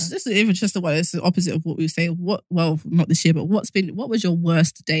 Yeah. what was this? Is even just the one. It's the opposite of what we were saying. What? Well, not this year, but what was your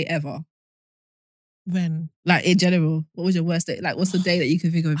worst day ever? When? Like in general, what was your worst day? Like, what's the day that you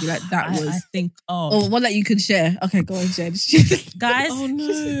can think of and be like, that I was, think, or one that you could share? Okay, go on, Jen. guys, Oh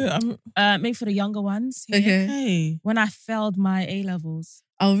no. I'm maybe for the younger ones, here, Okay. hey. when I failed my A levels,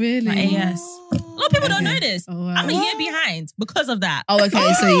 Oh, really? my AS. A lot of people don't Okay. know this. Oh, wow. I'm a year behind because of that. Oh,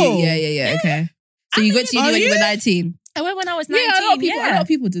 okay. So yeah. Okay. So you got to uni Are when you you? were 19. I went when I was 19. Yeah, a lot of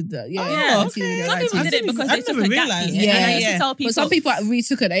people did that. Yeah, Oh, yeah. okay. Some people did it because I they took never a gap realised. year. Yeah, And I used yeah. to tell people. But some people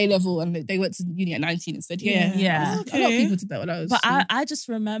retook an A level and they went to uni at 19 and said, yeah. Yeah. A lot of Okay. people did that when I was. But I just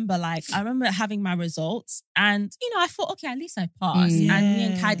remember, like, I remember having my results and, you know, I thought, okay, at least I passed. Mm. And me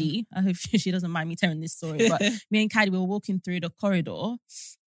and Yeah. Caddy, I hope she doesn't mind me telling this story, but me and Caddy, we were walking through the corridor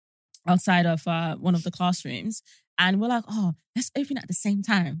outside of one of the classrooms and we're like, oh, let's open at the same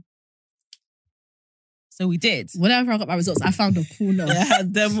time. So we did. Whenever I got my results, I found a corner. Yeah,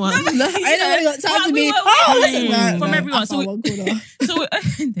 them ones. I ain't got time Well, to we be. were listen, waiting from I everyone. So found we- one corner. So we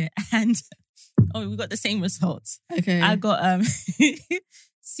opened it and we got the same results. Okay. I got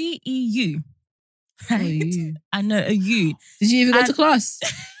CEU. Oh, Right? you. I know a U. Did you even go And- to class?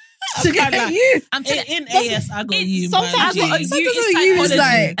 To can't get lie. you. I'm telling In AS, I got you. sometimes I got a biology. U Sometimes in a U is psychology.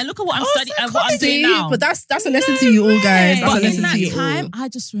 like- And look at what I'm Oh, studying and what I'm doing See, now. but that's a lesson to you all, guys. That's a But in lesson that to you time, all. I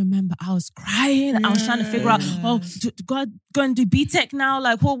just remember I was crying. I was trying to figure out, go and do BTEC now.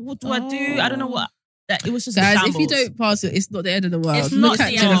 Like, what do I do? I don't know what. That it was just a Guys, if shambles. you don't pass it, it's not the end of the world. It's not Look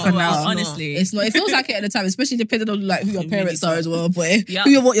at the end of Jennifer the world, now. honestly. It's not. It feels like it at the time, especially depending on like who your It parents really are as well, boy. Yeah.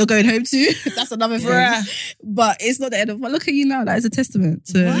 What you're going home to. That's another thing. Bruh. But it's not the end of. But look at you now. That is a testament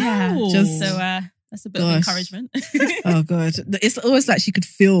to. Yeah. Just- So that's a bit of Gosh. encouragement. Oh god, it's almost like she could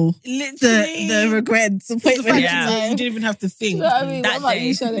feel Literally. the regrets. The fact that Yeah. you didn't even have to think. You know what I mean? That What about day.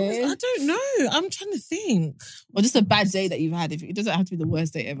 you, Shade? I don't know. I'm trying to think. Or just a bad day that you've had. If it doesn't have to be the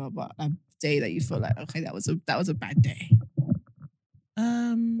worst day ever, but a day that you feel like, okay, that was a bad day.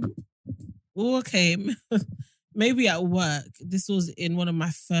 Okay. Maybe at work. This was in one of my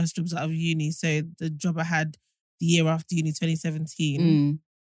first jobs out of uni. So the job I had the year after uni, 2017.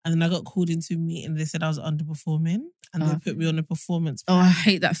 And then I got called into a meeting. They said I was underperforming. And they put me on a performance Oh, I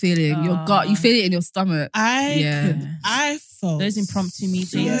hate that feeling. Your gut, you feel it in your stomach. I felt Those impromptu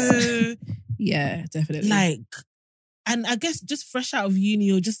meetings. so, Yeah, definitely. like, and I guess just fresh out of uni,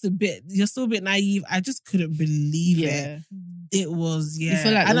 you're still a bit naive. I just couldn't believe it. yeah. It was, You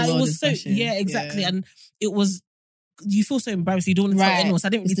feel like and the it world was is so, crashing. yeah, exactly. Yeah. And it was you feel so embarrassed. You don't want to tell anyone. So I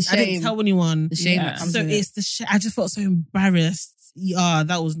didn't tell anyone. The shame that comes so with it's the shame. I just felt so embarrassed. Yeah,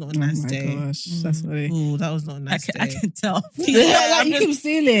 that was not a nice day. Oh my gosh, that's funny. Oh, that was not a nice day. I can tell. Like, you can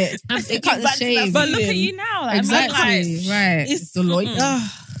feel it. It cut the shame. But look at you now. Like, exactly. Right. It's Deloitte.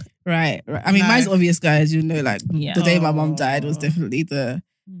 Right. I mean, mine's obvious, guys. You know, like the day my mum died was definitely the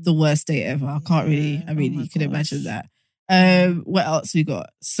worst day ever. I can't really. I mean, you can imagine that. What else we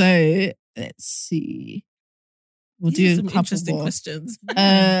got? So let's see. We'll do some interesting more questions.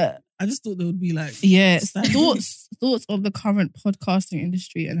 I just thought there would be like thoughts of the current podcasting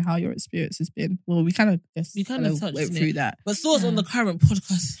industry and how your experience has been. Well, we kind of went through that, but thoughts on the current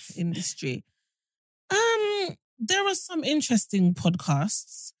podcast industry. There are some interesting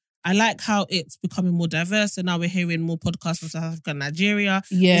podcasts. I like how it's becoming more diverse, and now we're hearing more podcasts from South Africa and Nigeria.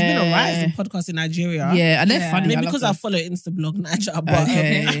 There's been a rise in podcasts in Nigeria. Yeah, and they're funny. Maybe because I follow Instablog Niger, but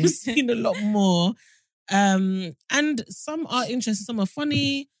I've seen a lot more. And some are interesting, some are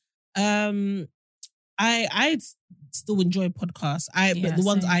funny. I still enjoy podcasts. But the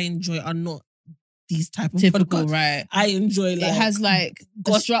ones I enjoy are not these type of typical, podcasts. right? I enjoy it has like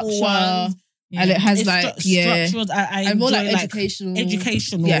the structure. Ones. And it has structures. I and more enjoy like educational,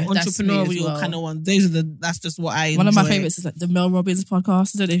 entrepreneurial kind of ones. That's just what I enjoy. One of my favorites is like the Mel Robbins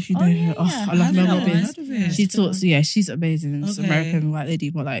podcast. I don't know if you know her. I love Mel Robbins. She talks. She's amazing. It's an American white lady,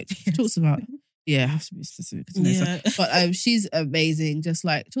 but like she talks about. I have to be specific. But she's amazing. Just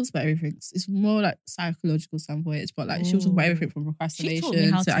like talks about everything. It's more like psychological standpoints, but like she'll talk about everything from procrastination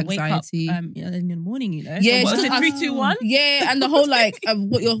to anxiety. Wake up, in the morning, you know. Yeah, so 3, 2, 1. Yeah, and the whole like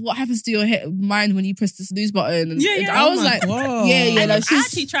what happens to your mind when you press the snooze button. And I was like, God. Like, I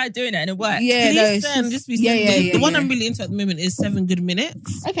actually tried doing it and it worked. Yeah, the one I'm really into at the moment is 7 Good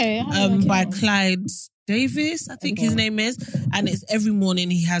Minutes. Okay, by Clyde Davis, I think his name is, and it's every morning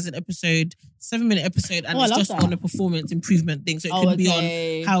he has an episode, 7-minute episode, and it's just on a performance improvement thing. So it could be on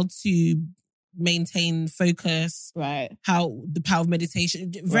how to maintain focus, right? How the power of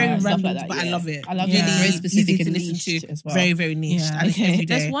meditation, very random, but I love it. I love it. It's very specific easy to listen to, as well. Very, very niche. Yeah. I listen every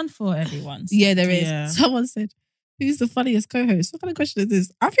day. There's one for everyone. Yeah, there is. Yeah. Someone said, "Who's the funniest co-host?" What kind of question is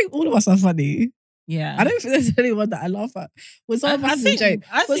this? I think all of us are funny. Yeah, I don't think there's anyone that I laugh at. I think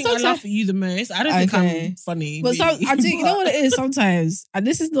I laugh at you the most. I don't think I'm funny. But I do. You know what it is sometimes, and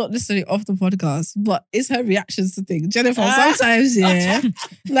this is not necessarily off the podcast, but it's her reactions to things. Jennifer, sometimes,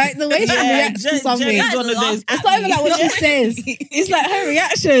 like the way she reacts to something. It's one of those. It's not even like what she says. It's like her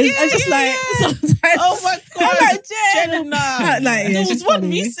reactions. I'm just like sometimes. Oh my God, I'm like Jen. There was one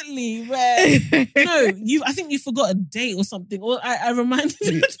recently where I think you forgot a date or something. Or I reminded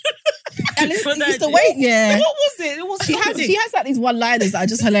you. It's the weight, What was it? It was she has like these one-liners that are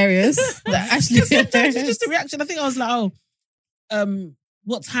just hilarious. That actually, sometimes it's just a reaction. I think I was like,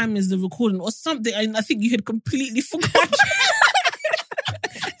 what time is the recording or something? And I think you had completely forgotten.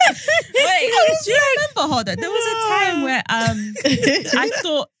 Wait, do you remember, Hoda? There was a time where I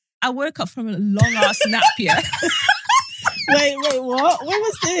thought I woke up from a long ass nap. Wait, what? When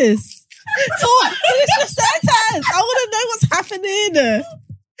was this? Talk. Finish your sentence. I want to know what's happening.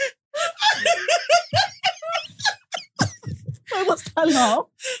 Wait, what's that laugh?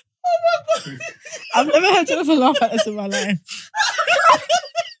 Oh my God. I've never heard Jennifer laugh at this in my life.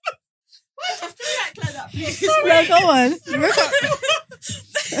 I have to react like that, please. Sorry, go on.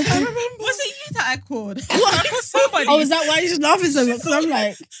 I remember. Was it you that I called? I called somebody. Oh, is that why you're just laughing so much? Because I'm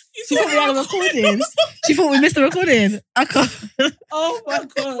like, she thought we had a recording. She thought we missed the recording. I can't. Oh my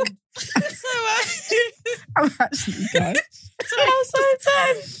God. I'm actually done. I'm so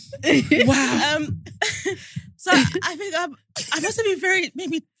tired. Wow. So I think I must have been very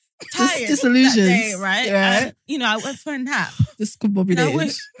maybe tired disillusioned that day, right? Yeah. And, I went for a nap.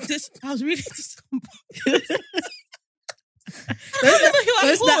 Discombobulated. I was really discombobulated.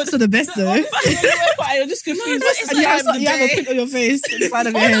 Those naps are the best though. You're just confused. And you have a print on your face. All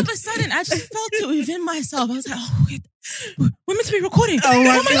of a sudden, I just felt it within myself. I was like, oh wait, we're meant to be recording. Oh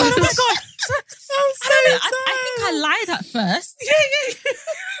my God. I think I lied at first. Yeah.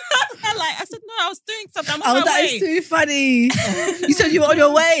 I said, no, I was doing something. I'm on my that way. Is too funny. You said you were on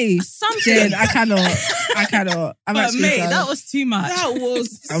your way. Something. Jen, I cannot. I'm actually done. That was too much. That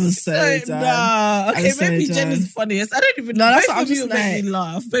was I was so done. Nah. Okay, maybe Jen is funniest. I don't even know. That's what I'm just like.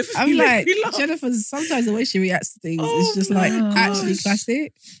 Laugh. I'm like, Jennifer, sometimes the way she reacts to things is just like actually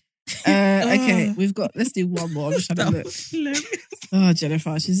classic. Okay, let's do one more. I'm just trying to look. Oh,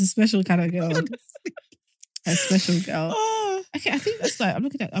 Jennifer, she's a special kind of girl. A special girl. Okay, I think that's like, I'm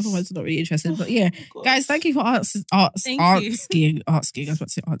looking at other ones not really interested, but yeah. Guys, thank you for asking. I was about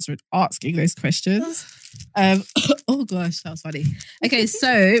to say asking those questions. Oh gosh, that was funny. Okay,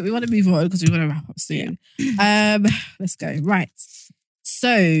 so we want to move on because we want to wrap up soon. Yeah. Let's go. Right.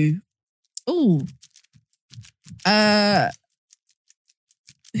 So, who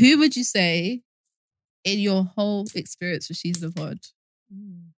would you say in your whole experience with She's in the Pod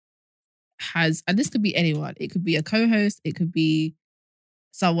has, and this could be anyone, it could be a co-host, it could be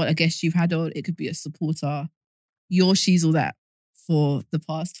someone, a guest you've had on, it could be a supporter, she's all that for the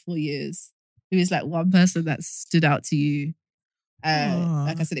past 4 years, who is like one person that stood out to you?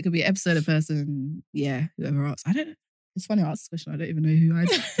 Like I said, it could be an episode, a person, whoever else. It's funny I asked this question, I don't even know who I'd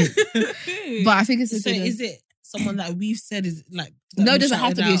pick. But I think it's is it someone that we've said is like... No, it doesn't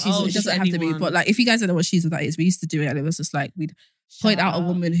have to be. It doesn't have to be. But like, if you guys don't know what She's That is, we used to do it and it was just like, we'd point out a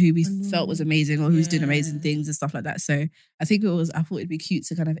woman who we felt was amazing or who's doing amazing things and stuff like that. So I thought it'd be cute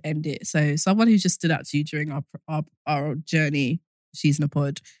to kind of end it. So someone who just stood out to you during our journey, She's in a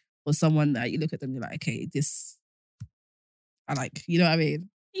Pod, or someone that you look at them and you're like, okay, this, I like, you know what I mean?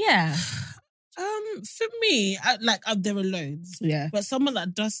 Yeah. For me, there are loads. Yeah. But someone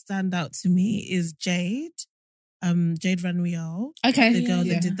that does stand out to me is Jade. Jade Van Riel. Okay. The girl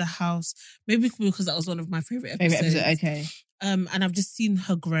that did the house. Maybe because that was one of my favourite episodes. Okay. And I've just seen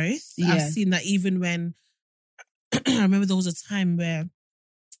her growth. Yeah. I've seen that even when I remember there was a time where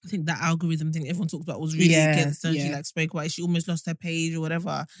I think that algorithm thing everyone talked about was really against her. She like spoke about it. She almost lost her page or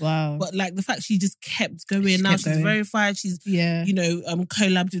whatever. Wow. But like the fact she just kept going. Now she's verified. She's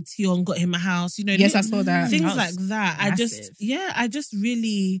collabed with Tion, got him a house. You know, yes, I saw that. Things like that. Massive. I just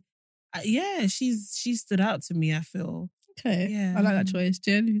really she stood out to me, I feel. Okay. Yeah. I like that choice.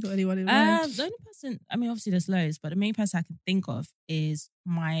 Jen, have you got anyone in mind? The only person, I mean, obviously there's loads, but the main person I can think of is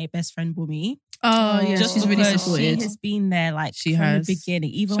my best friend Bumi. Oh, yeah. Just she's really supported. She has been there like from the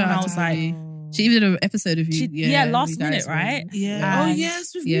beginning. Even when I was like... She even did an episode of you. Last minute, right? Yeah.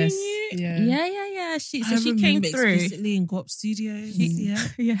 Yes, with me and you. Yeah. She came through. Explicitly in Guap Studios.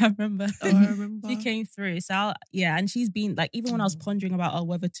 I remember. Oh, I remember. She came through. So, and she's been like, even when I was pondering about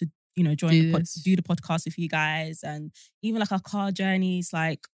whether to, do the podcast with you guys, and even like our car journeys,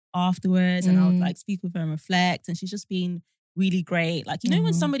 like afterwards, and I would like speak with her and reflect, and she's just been really great. Like,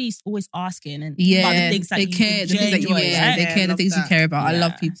 when somebody's always asking and about the things that they care, the things that you they care, the things you care about. I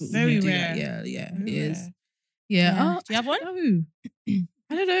love people. Very who rare. Do that. Yeah, it is. Yeah. Do you have one? No.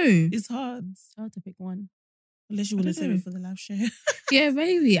 I don't know. It's hard. It's hard to pick one. Unless you want to save it for the live show. Yeah,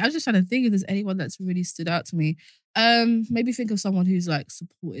 maybe. I was just trying to think if there's anyone that's really stood out to me. Maybe think of someone who's like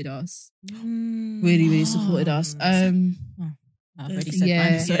supported us. Really, really supported us. I've already said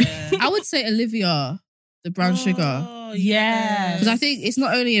mine, so. I would say Olivia, the brown sugar. Yeah. Because I think it's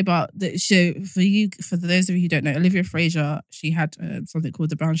not only about the show. For those of you who don't know, Olivia Fraser, she had something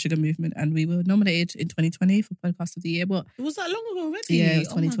called the Brown Sugar Movement, and we were nominated in 2020 for Podcast of the Year. But it was that long ago already. Yeah, it was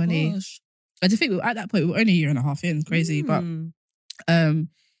 2020. Oh my gosh. I think at that point we were only a year and a half in, crazy. But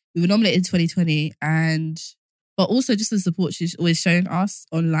we were nominated in 2020, but also just the support she's always shown us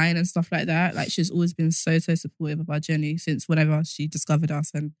online and stuff like that. Like, she's always been so supportive of our journey since whenever she discovered us.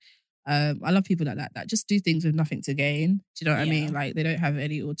 And I love people like that just do things with nothing to gain. Do you know what I mean? Like, they don't have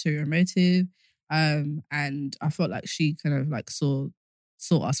any ulterior motive. And I felt like she kind of like saw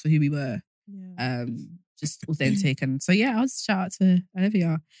us for who we were. Just authentic. And so I'll just shout out to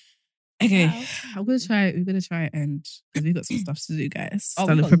Olivia. Okay, we're gonna try and because we've got some stuff to do, guys. So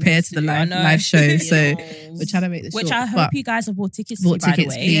I'm prepared to the live show. So we're trying to make this short. Which I hope you guys have bought tickets. By the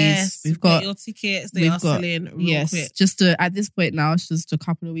way, please. Yes, we've got your tickets. They are selling real quick. Just at this point now, it's just a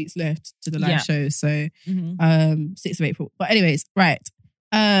couple of weeks left to the live show. So 6th of April. But anyways, right.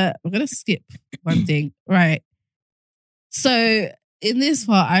 We're gonna skip one thing. Right. So in this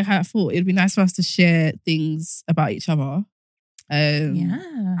part, I thought it'd be nice for us to share things about each other.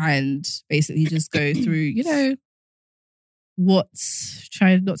 And basically just go through,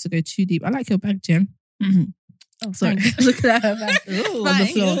 try not to go too deep. I like your bag, Jen. Oh, sorry. Look at her bag on the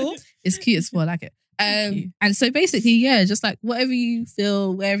floor. It's cute as well. I like it. And so basically, just like wherever you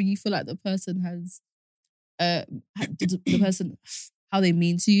feel like the person has, the person, how they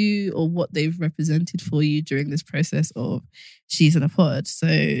mean to you or what they've represented for you during this process of She's in a Pod. So,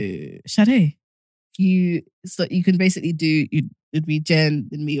 Sade, you can basically do, it'd be Jen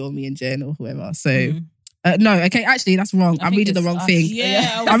and me or me and Jen or whoever. So, no, okay, actually, that's wrong. I'm reading the wrong thing.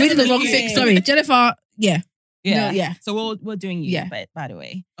 Yeah, I'm reading the wrong thing. Sorry, Jennifer. Yeah. So we're doing you, but by the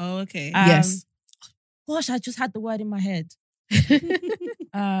way. Oh, okay. Yes. Gosh, I just had the word in my head. That's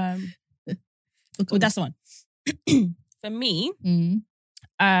the one. For me,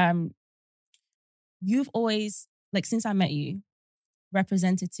 you've always, like, since I met you,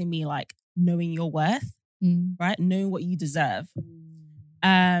 represented to me like knowing your worth, right? Knowing what you deserve.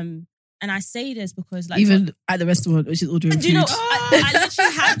 And I say this because, like, even at the restaurant, which is ordering food. Do you know, I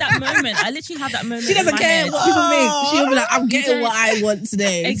literally had that moment. She doesn't care what people think. She'll be like, I'm getting what I want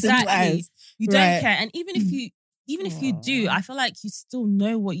today. Exactly. You don't care. And even if you do, I feel like you still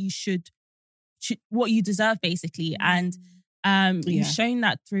know what you should what you deserve, basically. And you've shown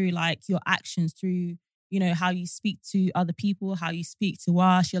that through, like, your actions, through, you know, how you speak to other people, how you speak to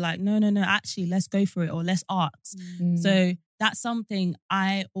us. You're like, no, actually, let's go for it, or let's ask. So that's something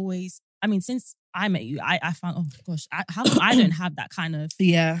I always, I mean, since I met you, I found, oh gosh, how come I don't have that kind of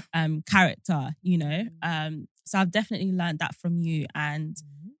character, you know? So I've definitely learned that from you. And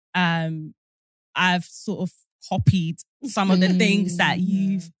I've sort of copied some of the things that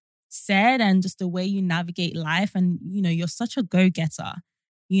you've said, and just the way you navigate life. And, you know, you're such a go-getter,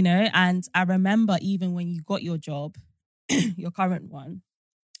 you know? And I remember even when you got your job, your current one,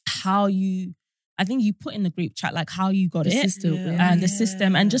 how you, I think you put in the group chat, like, how you got the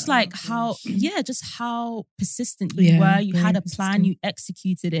system, and just like how persistent you were. You had a plan, you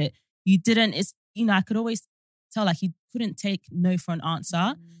executed it. You didn't, it's, you know, I could always tell, like, you couldn't take no for an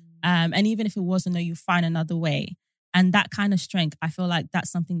answer. And even if it was a no, you find another way. And that kind of strength, I feel like that's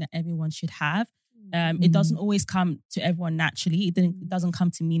something that everyone should have. It doesn't always come to everyone naturally. It doesn't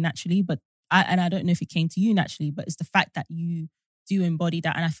come to me naturally, but I don't know if it came to you naturally, but it's the fact that you do embody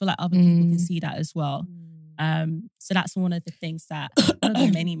that. And I feel like other people can see that as well. So that's one of the things that, one of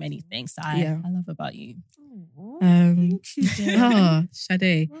the many, many things that I love about you. Thank you, Jen.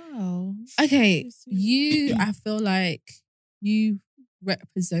 Sade. Wow. Okay, you, I feel like you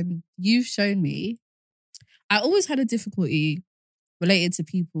represent, you've shown me, I always had a difficulty related to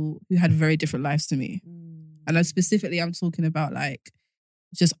people who had very different lives to me. And I'm talking about, like,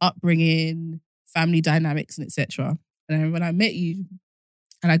 just upbringing, family dynamics, and etc. And when I met you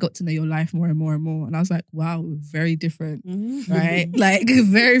and I got to know your life more and more and more, and I was like, wow, we're very different, right? Like,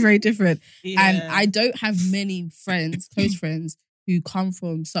 very, very different. Yeah. And I don't have many friends, close friends, who come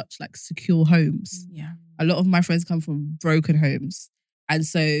from such, like, secure homes. Yeah. A lot of my friends come from broken homes. And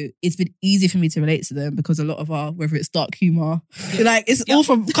so it's been easy for me to relate to them because a lot of our, whether it's dark humor, like, it's all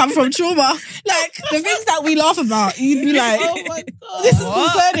come from trauma. Like, the things that we laugh about, you'd be like, oh my God, this is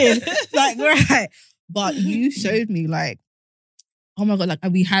concerning. Like, right. But you showed me, like, oh my God, like,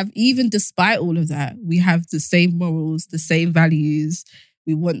 we have, even despite all of that, we have the same morals, the same values.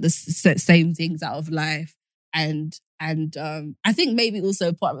 We want the same things out of life. And I think maybe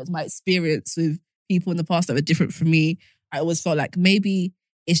also part of it's my experience with people in the past that were different from me. I always felt like maybe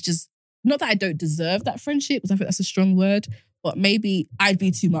it's just, not that I don't deserve that friendship, because I think that's a strong word, but maybe I'd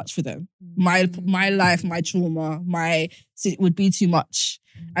be too much for them. My life, my trauma, it would be too much.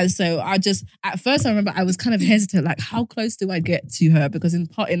 And so at first I remember I was kind of hesitant, like, how close do I get to her? Because in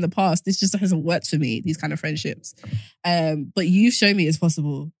the past, this just hasn't worked for me, these kind of friendships. But you've shown me it's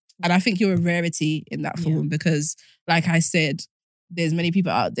possible. And I think you're a rarity in that form because, like I said, there's many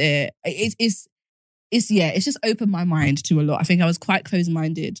people out there. It's just opened my mind to a lot. I think I was quite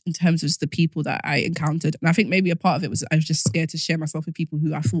closed-minded in terms of just the people that I encountered. And I think maybe a part of it was I was just scared to share myself with people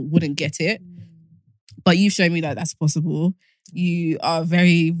who I thought wouldn't get it. But you've shown me that that's possible. You are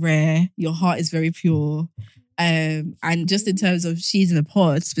very rare. Your heart is very pure. And just in terms of She's in a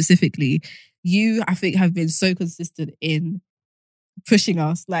Pod specifically, you, I think, have been so consistent in pushing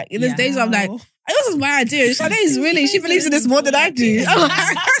us. Like, in those days where I'm like, this is my idea. She believes in this more than I do. I'm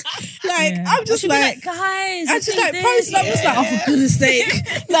just like, guys, I just like post. I'm just like, oh, for goodness sake.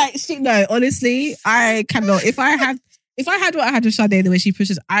 Like, no, honestly, I cannot. If I had what I had with Sade, the way she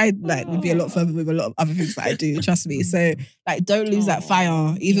pushes, I would be a lot further with a lot of other things that I do. Trust me. So, like, don't lose that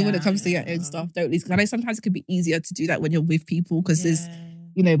fire, even when it comes to your own stuff. Don't lose. Because I know sometimes it can be easier to do that when you're with people, because there's,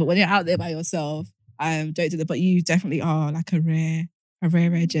 you know. But when you're out there by yourself, don't do that. But you definitely are like a rare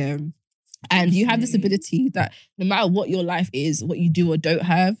gem. And you have this ability that no matter what your life is, what you do or don't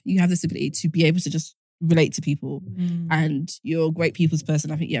have, you have this ability to be able to just relate to people. And you're a great people's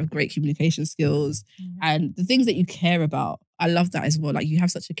person. I think you have great communication skills and the things that you care about. I love that as well. Like, you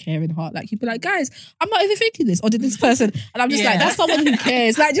have such a caring heart. Like, you'd be like, guys, I'm not overthinking this, or did this person? And I'm just like, that's someone who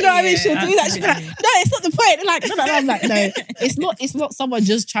cares. Like, do you know what I mean? She'll do that. She'll be like, no, it's not the point. Like, no. I'm like, no, it's not someone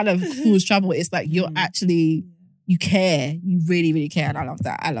just trying to cause trouble. It's like, you're actually, you care. You really, really care. And I love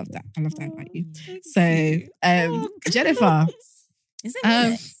that. I love that about you. So, Jennifer. Is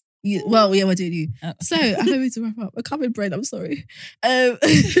it we're doing you. Oh. So, I'm going to wrap up. I can't remember brain. I'm sorry. Jen,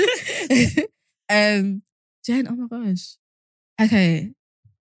 oh my gosh. Okay.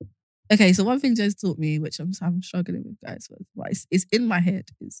 Okay, so one thing Joe's taught me, which I'm struggling with, guys, but it's in my head,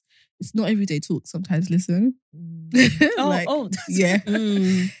 is it's not everyday talk. Sometimes listen. Yeah.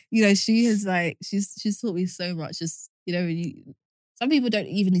 You know, she has she's taught me so much. Just, you know, some people don't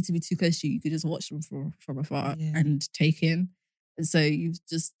even need to be too close to you. You could just watch them from afar and take in. And so you've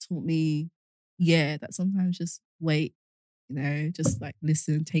just taught me, that sometimes just wait, you know, just like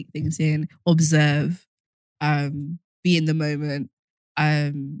listen, take things in, observe, be in the moment.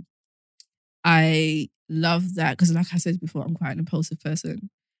 I love that because, like I said before, I'm quite an impulsive person,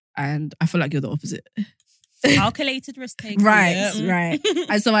 and I feel like you're the opposite. Calculated risk taker. Right.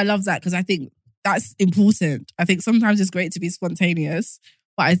 And so I love that because I think that's important. I think sometimes it's great to be spontaneous,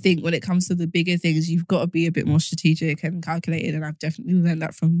 but I think when it comes to the bigger things, you've got to be a bit more strategic and calculated, and I've definitely learned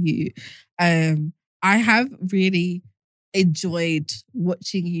that from you. I have really enjoyed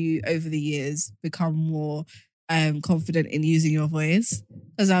watching you over the years become more confident in using your voice,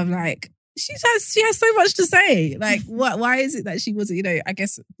 because I'm like, she has so much to say. Like, why is it that she wasn't, you know, I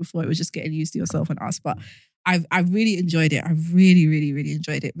guess before it was just getting used to yourself and us, but I really enjoyed it. I really, really, really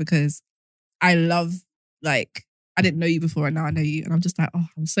enjoyed it because I love, like, I didn't know you before and now I know you, and I'm just like, oh,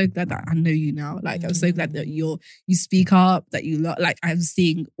 I'm so glad that I know you now. Like, I'm so glad that you speak up, that you like, I'm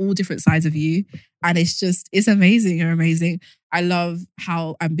seeing all different sides of you, and it's amazing. You're amazing. I love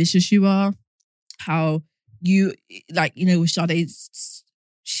how ambitious you are, how you, like, you know, with Sade,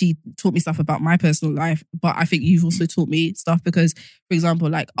 she taught me stuff about my personal life, but I think you've also taught me stuff because, for example,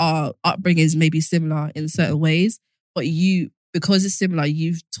 like, our upbringings may be similar in certain ways, but because it's similar,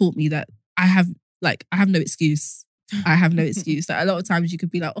 you've taught me that I have no excuse. I have no excuse. Like, a lot of times you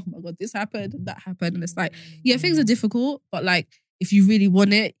could be like, oh my God, this happened and that happened. And it's like, yeah, things are difficult, but like, if you really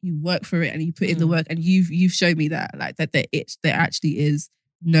want it, you work for it and you put in the work. And you've shown me that, like, that there actually is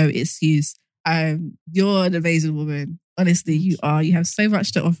no excuse. You're an amazing woman. Honestly, you are. You have so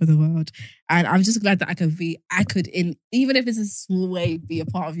much to offer the world. And I'm just glad that I could, even if it's a small way, be a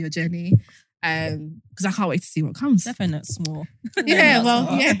part of your journey. Because I can't wait to see what comes. Definitely not small. Yeah,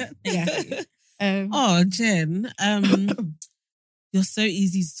 well, yeah. Jen, you're so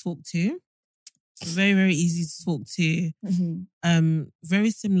easy to talk to. Very, very easy to talk to. Mm-hmm.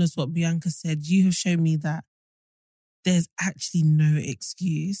 Very similar to what Bianca said. You have shown me that there's actually no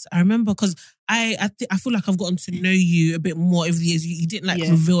excuse. I remember because I feel like I've gotten to know you a bit more over the years. You didn't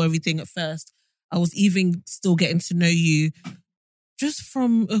reveal everything at first. I was even still getting to know you just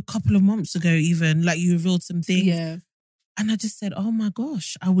from a couple of months ago, even. Like, you revealed some things. Yeah. And I just said, oh my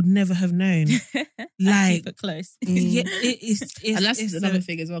gosh, I would never have known. Like, keep it close. Yeah, it's and that's another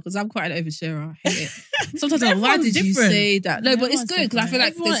thing as well, because I'm quite an oversharer. I hate it. Sometimes I'm like, why did you say that? No, but it's good because I feel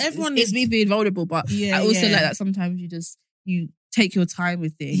like it's me being vulnerable, but I also like that sometimes you take your time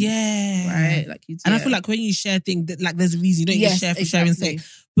with things. Yeah. Right? Like, and I feel like when you share things, that, like, there's a reason. You don't just share for sharing's sake.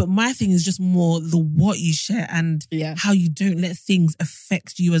 But my thing is just more the what you share and how you don't let things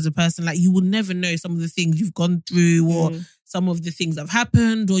affect you as a person. Like, you will never know some of the things you've gone through or some of the things that have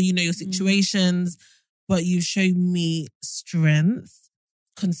happened or, you know, your situations. But you've shown me strength,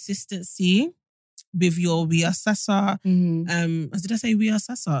 consistency with your We Are Sasa. Did I say We Are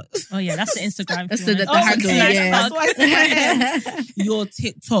Sasa? Oh yeah, that's the Instagram. That's the handle. That's what I said. Your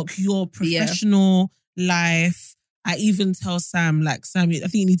TikTok, your professional life. I even tell Sam, like, Sam, I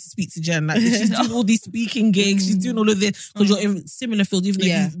think you need to speak to Jen. Like, she's doing all these speaking gigs. She's doing all of this because you're in similar fields, even though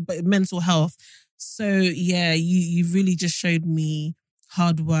you're mental health. So yeah, you've really just showed me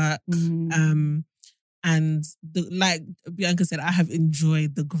hard work. And like Bianca said, I have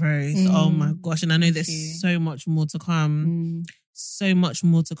enjoyed the growth. Oh my gosh. And I know there's so much more to come. So much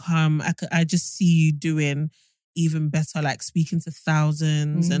more to come. I just see you doing even better, like speaking to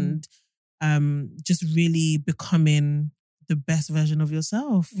thousands and just really becoming the best version of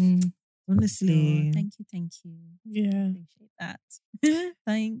yourself. Honestly. Oh, thank you. Yeah. Appreciate that.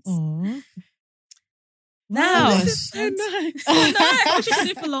 Thanks. Aww. Now, this is so nice. I should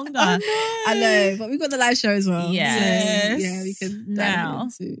do it for longer. I know, but we've got the live show as well. Yes. So, yeah, we can now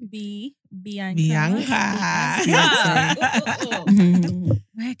Bianca.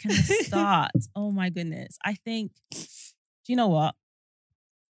 Where can I start? Oh my goodness. I think, do you know what?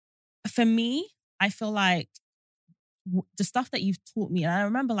 For me, I feel like the stuff that you've taught me, and I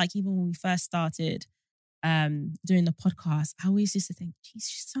remember, like, even when we first started doing the podcast, I always used to think, geez,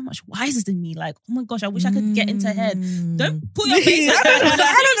 she's so much wiser than me. Like, oh my gosh, I wish I could get into her head. Don't put your face like that.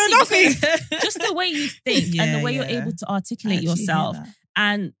 I don't know nothing. Just the way you think and the way you're able to articulate yourself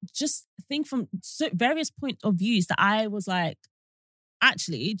and just think from various point of views that I was like,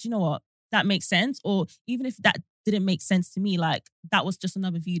 actually, do you know what? That makes sense. Or even if that didn't make sense to me, like, that was just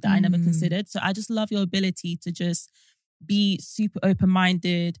another view that I never considered. So I just love your ability to just be super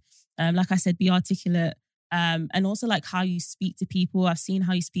open-minded, Like I said, be articulate. And also like how you speak to people. I've seen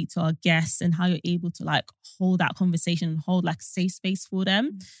how you speak to our guests and how you're able to like hold that conversation and hold like safe space for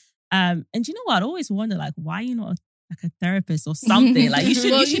them. And you know what? I'd always wonder like, why are you not like a therapist or something? Like you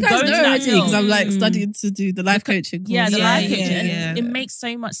should, well, you should go into that field. Because I'm like studying to do the life coaching course. Yeah, the life coaching. And it makes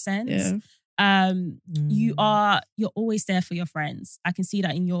so much sense. Yeah. You're always there for your friends. I can see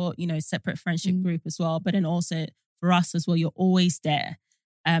that in your, separate friendship group as well. But then also for us as well, you're always there.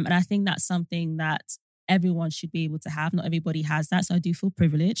 And I think that's something that everyone should be able to have. Not everybody has that. So I do feel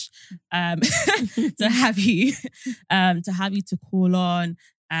privileged to have you to call on,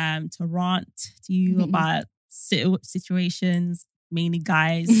 to rant to you about situations, mainly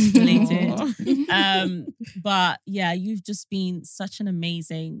guys related. But yeah, you've just been such an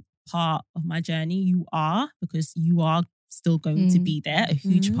amazing part of my journey. You are, because you are still going to be there, a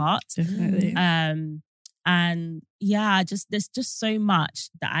huge part. Definitely. And yeah, there's just so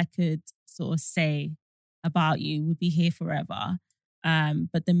much that I could sort of say about you. Would be here forever.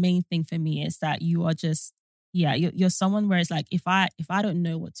 But the main thing for me is that you are just, you're someone where it's like, if I don't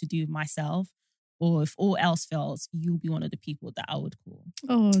know what to do with myself, or if all else fails, you'll be one of the people that I would call.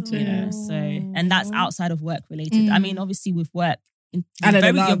 Oh, dear. So, and that's outside of work related. I mean, obviously with work, I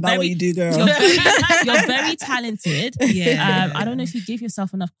don't know about what you do, girl. You're very talented. Yeah. I don't know if you give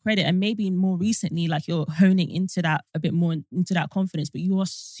yourself enough credit, and maybe more recently, like you're honing into that a bit more, into that confidence. But you are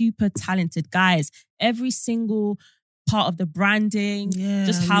super talented, guys. Every single part of the branding,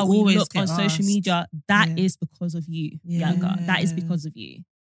 just how we look on social media, that is because of you, Bianca. That is because of you.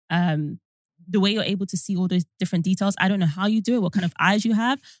 The way you're able to see all those different details, I don't know how you do it, what kind of eyes you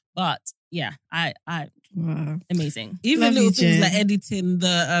have, but yeah, Wow. Amazing. Even little things like editing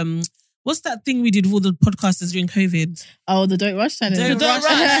the what's that thing we did with all the podcasters during COVID? Oh, the Don't Rush challenge. Don't Rush.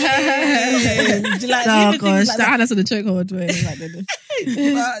 Oh gosh, that had us on the chokehold.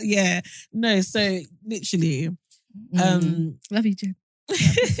 Yeah. No, so literally. Love you, Jen.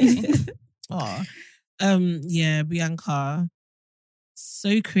 Yeah, Bianca.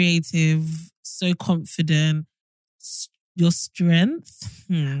 So creative, so confident. Your strength.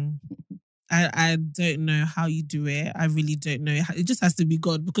 I don't know how you do it. I really don't know. It just has to be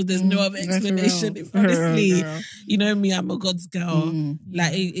God, because there's no other explanation. Honestly, you know me, I'm a God's girl.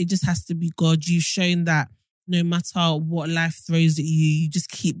 Like it just has to be God. You've shown that no matter what life throws at you, you just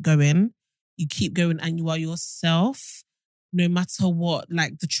keep going. You keep going, and you are yourself. No matter what,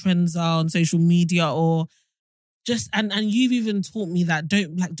 like the trends are on social media, or just and you've even taught me that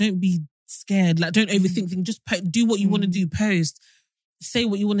don't be scared. Like don't overthink things. Just do what you want to do. Post. Say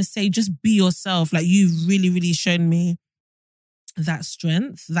what you want to say, just be yourself. Like you've really, really shown me that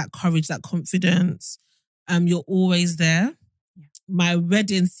strength, that courage, that confidence. You're always there. Yeah. My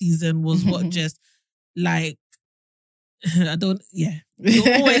wedding season was what just like, you're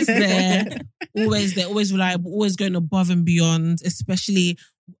always there, always reliable, always going above and beyond, especially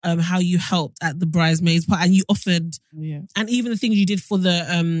how you helped at the bridesmaids part, and you offered, and even the things you did for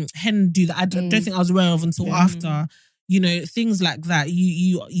the hen do that I don't think I was aware of until after. Things like that.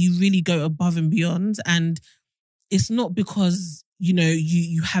 You really go above and beyond, and it's not because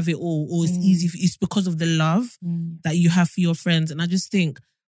you have it all or it's easy. It's because of the love that you have for your friends, and I just think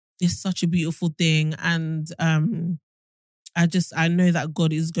it's such a beautiful thing. And I know that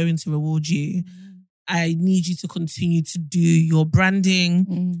God is going to reward you. I need you to continue to do your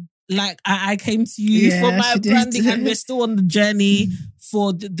branding. Like I came to you for my branding, and we're still on the journey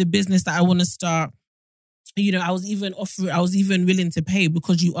for the business that I want to start. I was even willing to pay,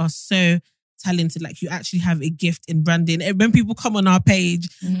 because you are so talented. Like you actually have a gift in branding. And when people come on our page,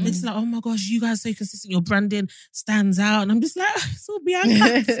 it's like, oh my gosh, you guys are so consistent. Your branding stands out. And I'm just like, it's all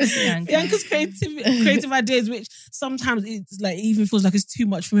Bianca's creative ideas, which sometimes it's like, it even feels like it's too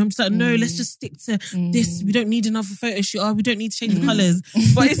much for me. I'm just like, no, let's just stick to this. We don't need another photo shoot. Oh, we don't need to change the colours.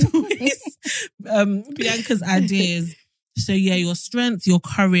 But it's always Bianca's ideas. So yeah, your strength, your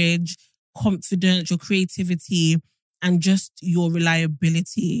courage, confidence, your creativity, and just your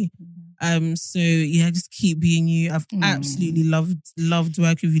reliability. So yeah, just keep being you. I've absolutely loved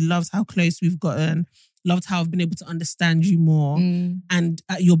working with you. Loved how close we've gotten. Loved how I've been able to understand you more. And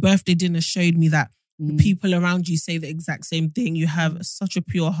at your birthday dinner showed me that the people around you say the exact same thing. You have such a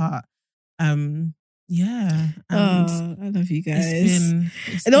pure heart. Yeah. I love you guys. It's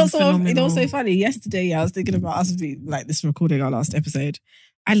been phenomenal. Also funny, yesterday I was thinking about us being like this, recording our last episode.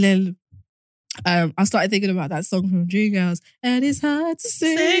 And then I started thinking about that song from Dreamgirls. And it's hard to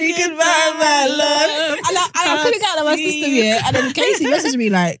say goodbye, my love. And I couldn't get out of my system yet. And then Casey messaged me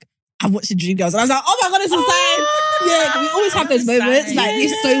like, I'm watching Dreamgirls. And I was like, oh my God, it's a sign. Yeah, we always have those moments. Like,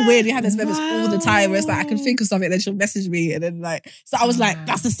 it's so weird. We have those moments all the time where it's like, I can think of something and then she'll message me. And then like, so I was like,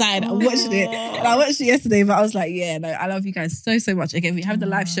 that's a sign. I'm watching it. And I watched it yesterday, but I was like, yeah, no, I love you guys so, so much. Again, we have the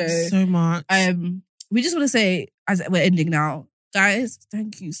live show. So much. We just want to say, as we're ending now, guys,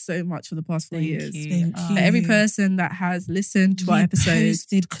 thank you so much for the past 4 years. Thank you. For every person that has listened to our episodes,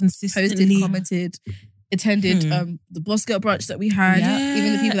 consistently, commented, attended the Boss Girl brunch that we had,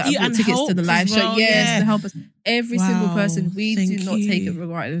 even the people that have bought tickets to the live show, to help us. Every single person, we do not take it for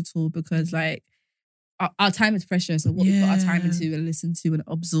granted at all, because like our time is precious, and what we put our time into and listen to and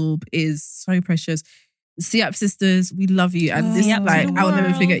absorb is so precious. The CAP sisters, we love you, and this like I will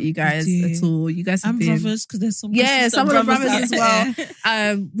never forget you guys at all. You guys have been brothers, because there's some some of the brothers as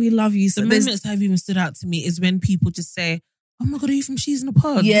well. We love you. So the moments that have even stood out to me is when people just say, "Oh my God, are you from She's in a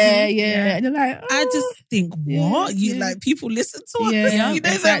Pod?" Yeah. And you're like, I just think, what? You like people listen to us? Yeah, you know,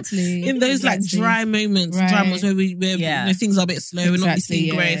 exactly. In those like dry moments, where you know, things are a bit slow, we're not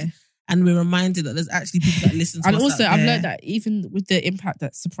seeing growth. And we're reminded that there's actually people that listen to us. And also, I've learned that even with the impact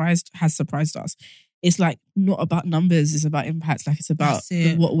that has surprised us, it's like not about numbers, it's about impact. Like it's about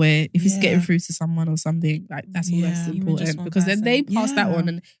what we're, if it's getting through to someone or something, like that's all that's important. Because then they pass that on,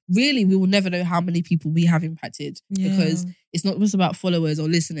 and really we will never know how many people we have impacted, because it's not just about followers or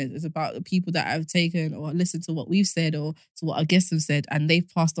listeners, it's about the people that have taken or listened to what we've said or to what our guests have said, and they've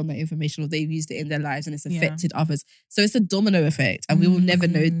passed on that information or they've used it in their lives and it's affected others. So it's a domino effect, and we will never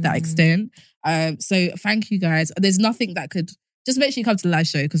know that extent. So thank you guys. There's nothing that could... Just make sure you come to the live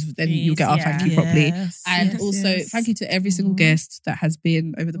show, because then you'll get our thank you properly. And also, thank you to every single guest that has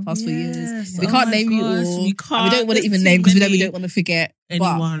been over the past 4 years. We can't name you all. We don't want to even name, because we don't want to forget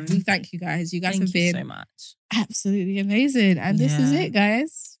anyone. But we thank you guys. You guys have been so much. Absolutely amazing. And this is it,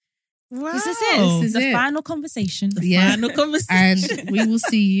 guys. Wow. This is it. The final conversation. Final conversation. And we will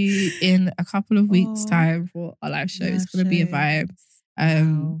see you in a couple of weeks' time for our live show. It's going to be a vibe.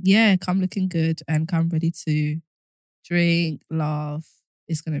 Come looking good and come ready to drink, laugh.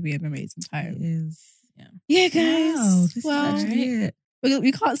 It's going to be an amazing time. It is. Yeah, guys. Wow, this is actually it.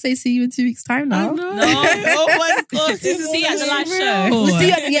 We can't say see you in 2 weeks' time now. No. Oh my God. See you at the live show. We'll see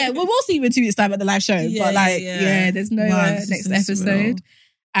you, we'll see you in 2 weeks' time at the live show. But there's no next episode.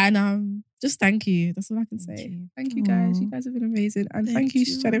 And just thank you. That's all I can say. Thank you guys. You guys have been amazing. And thank you,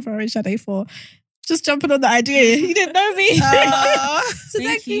 Jennifer and Sade, for just jumping on the idea. You didn't know me. So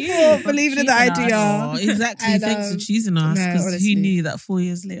thank you for believing in the idea. Oh, exactly. And, thanks for choosing us. Because you knew that 4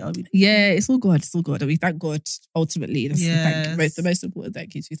 years later. It's all good. It's all good. And we thank God ultimately. That's the most important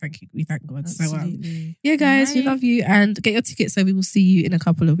thank you. We thank God. Absolutely. So guys, we love you, and get your tickets so we will see you in a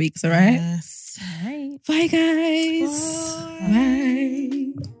couple of weeks, all right? Yes. Bye guys.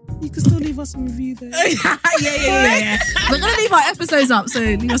 Bye. You can still leave us a review though. Yeah. We're gonna leave our episodes up, so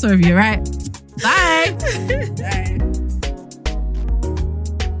leave us a review, right? Bye. Bye.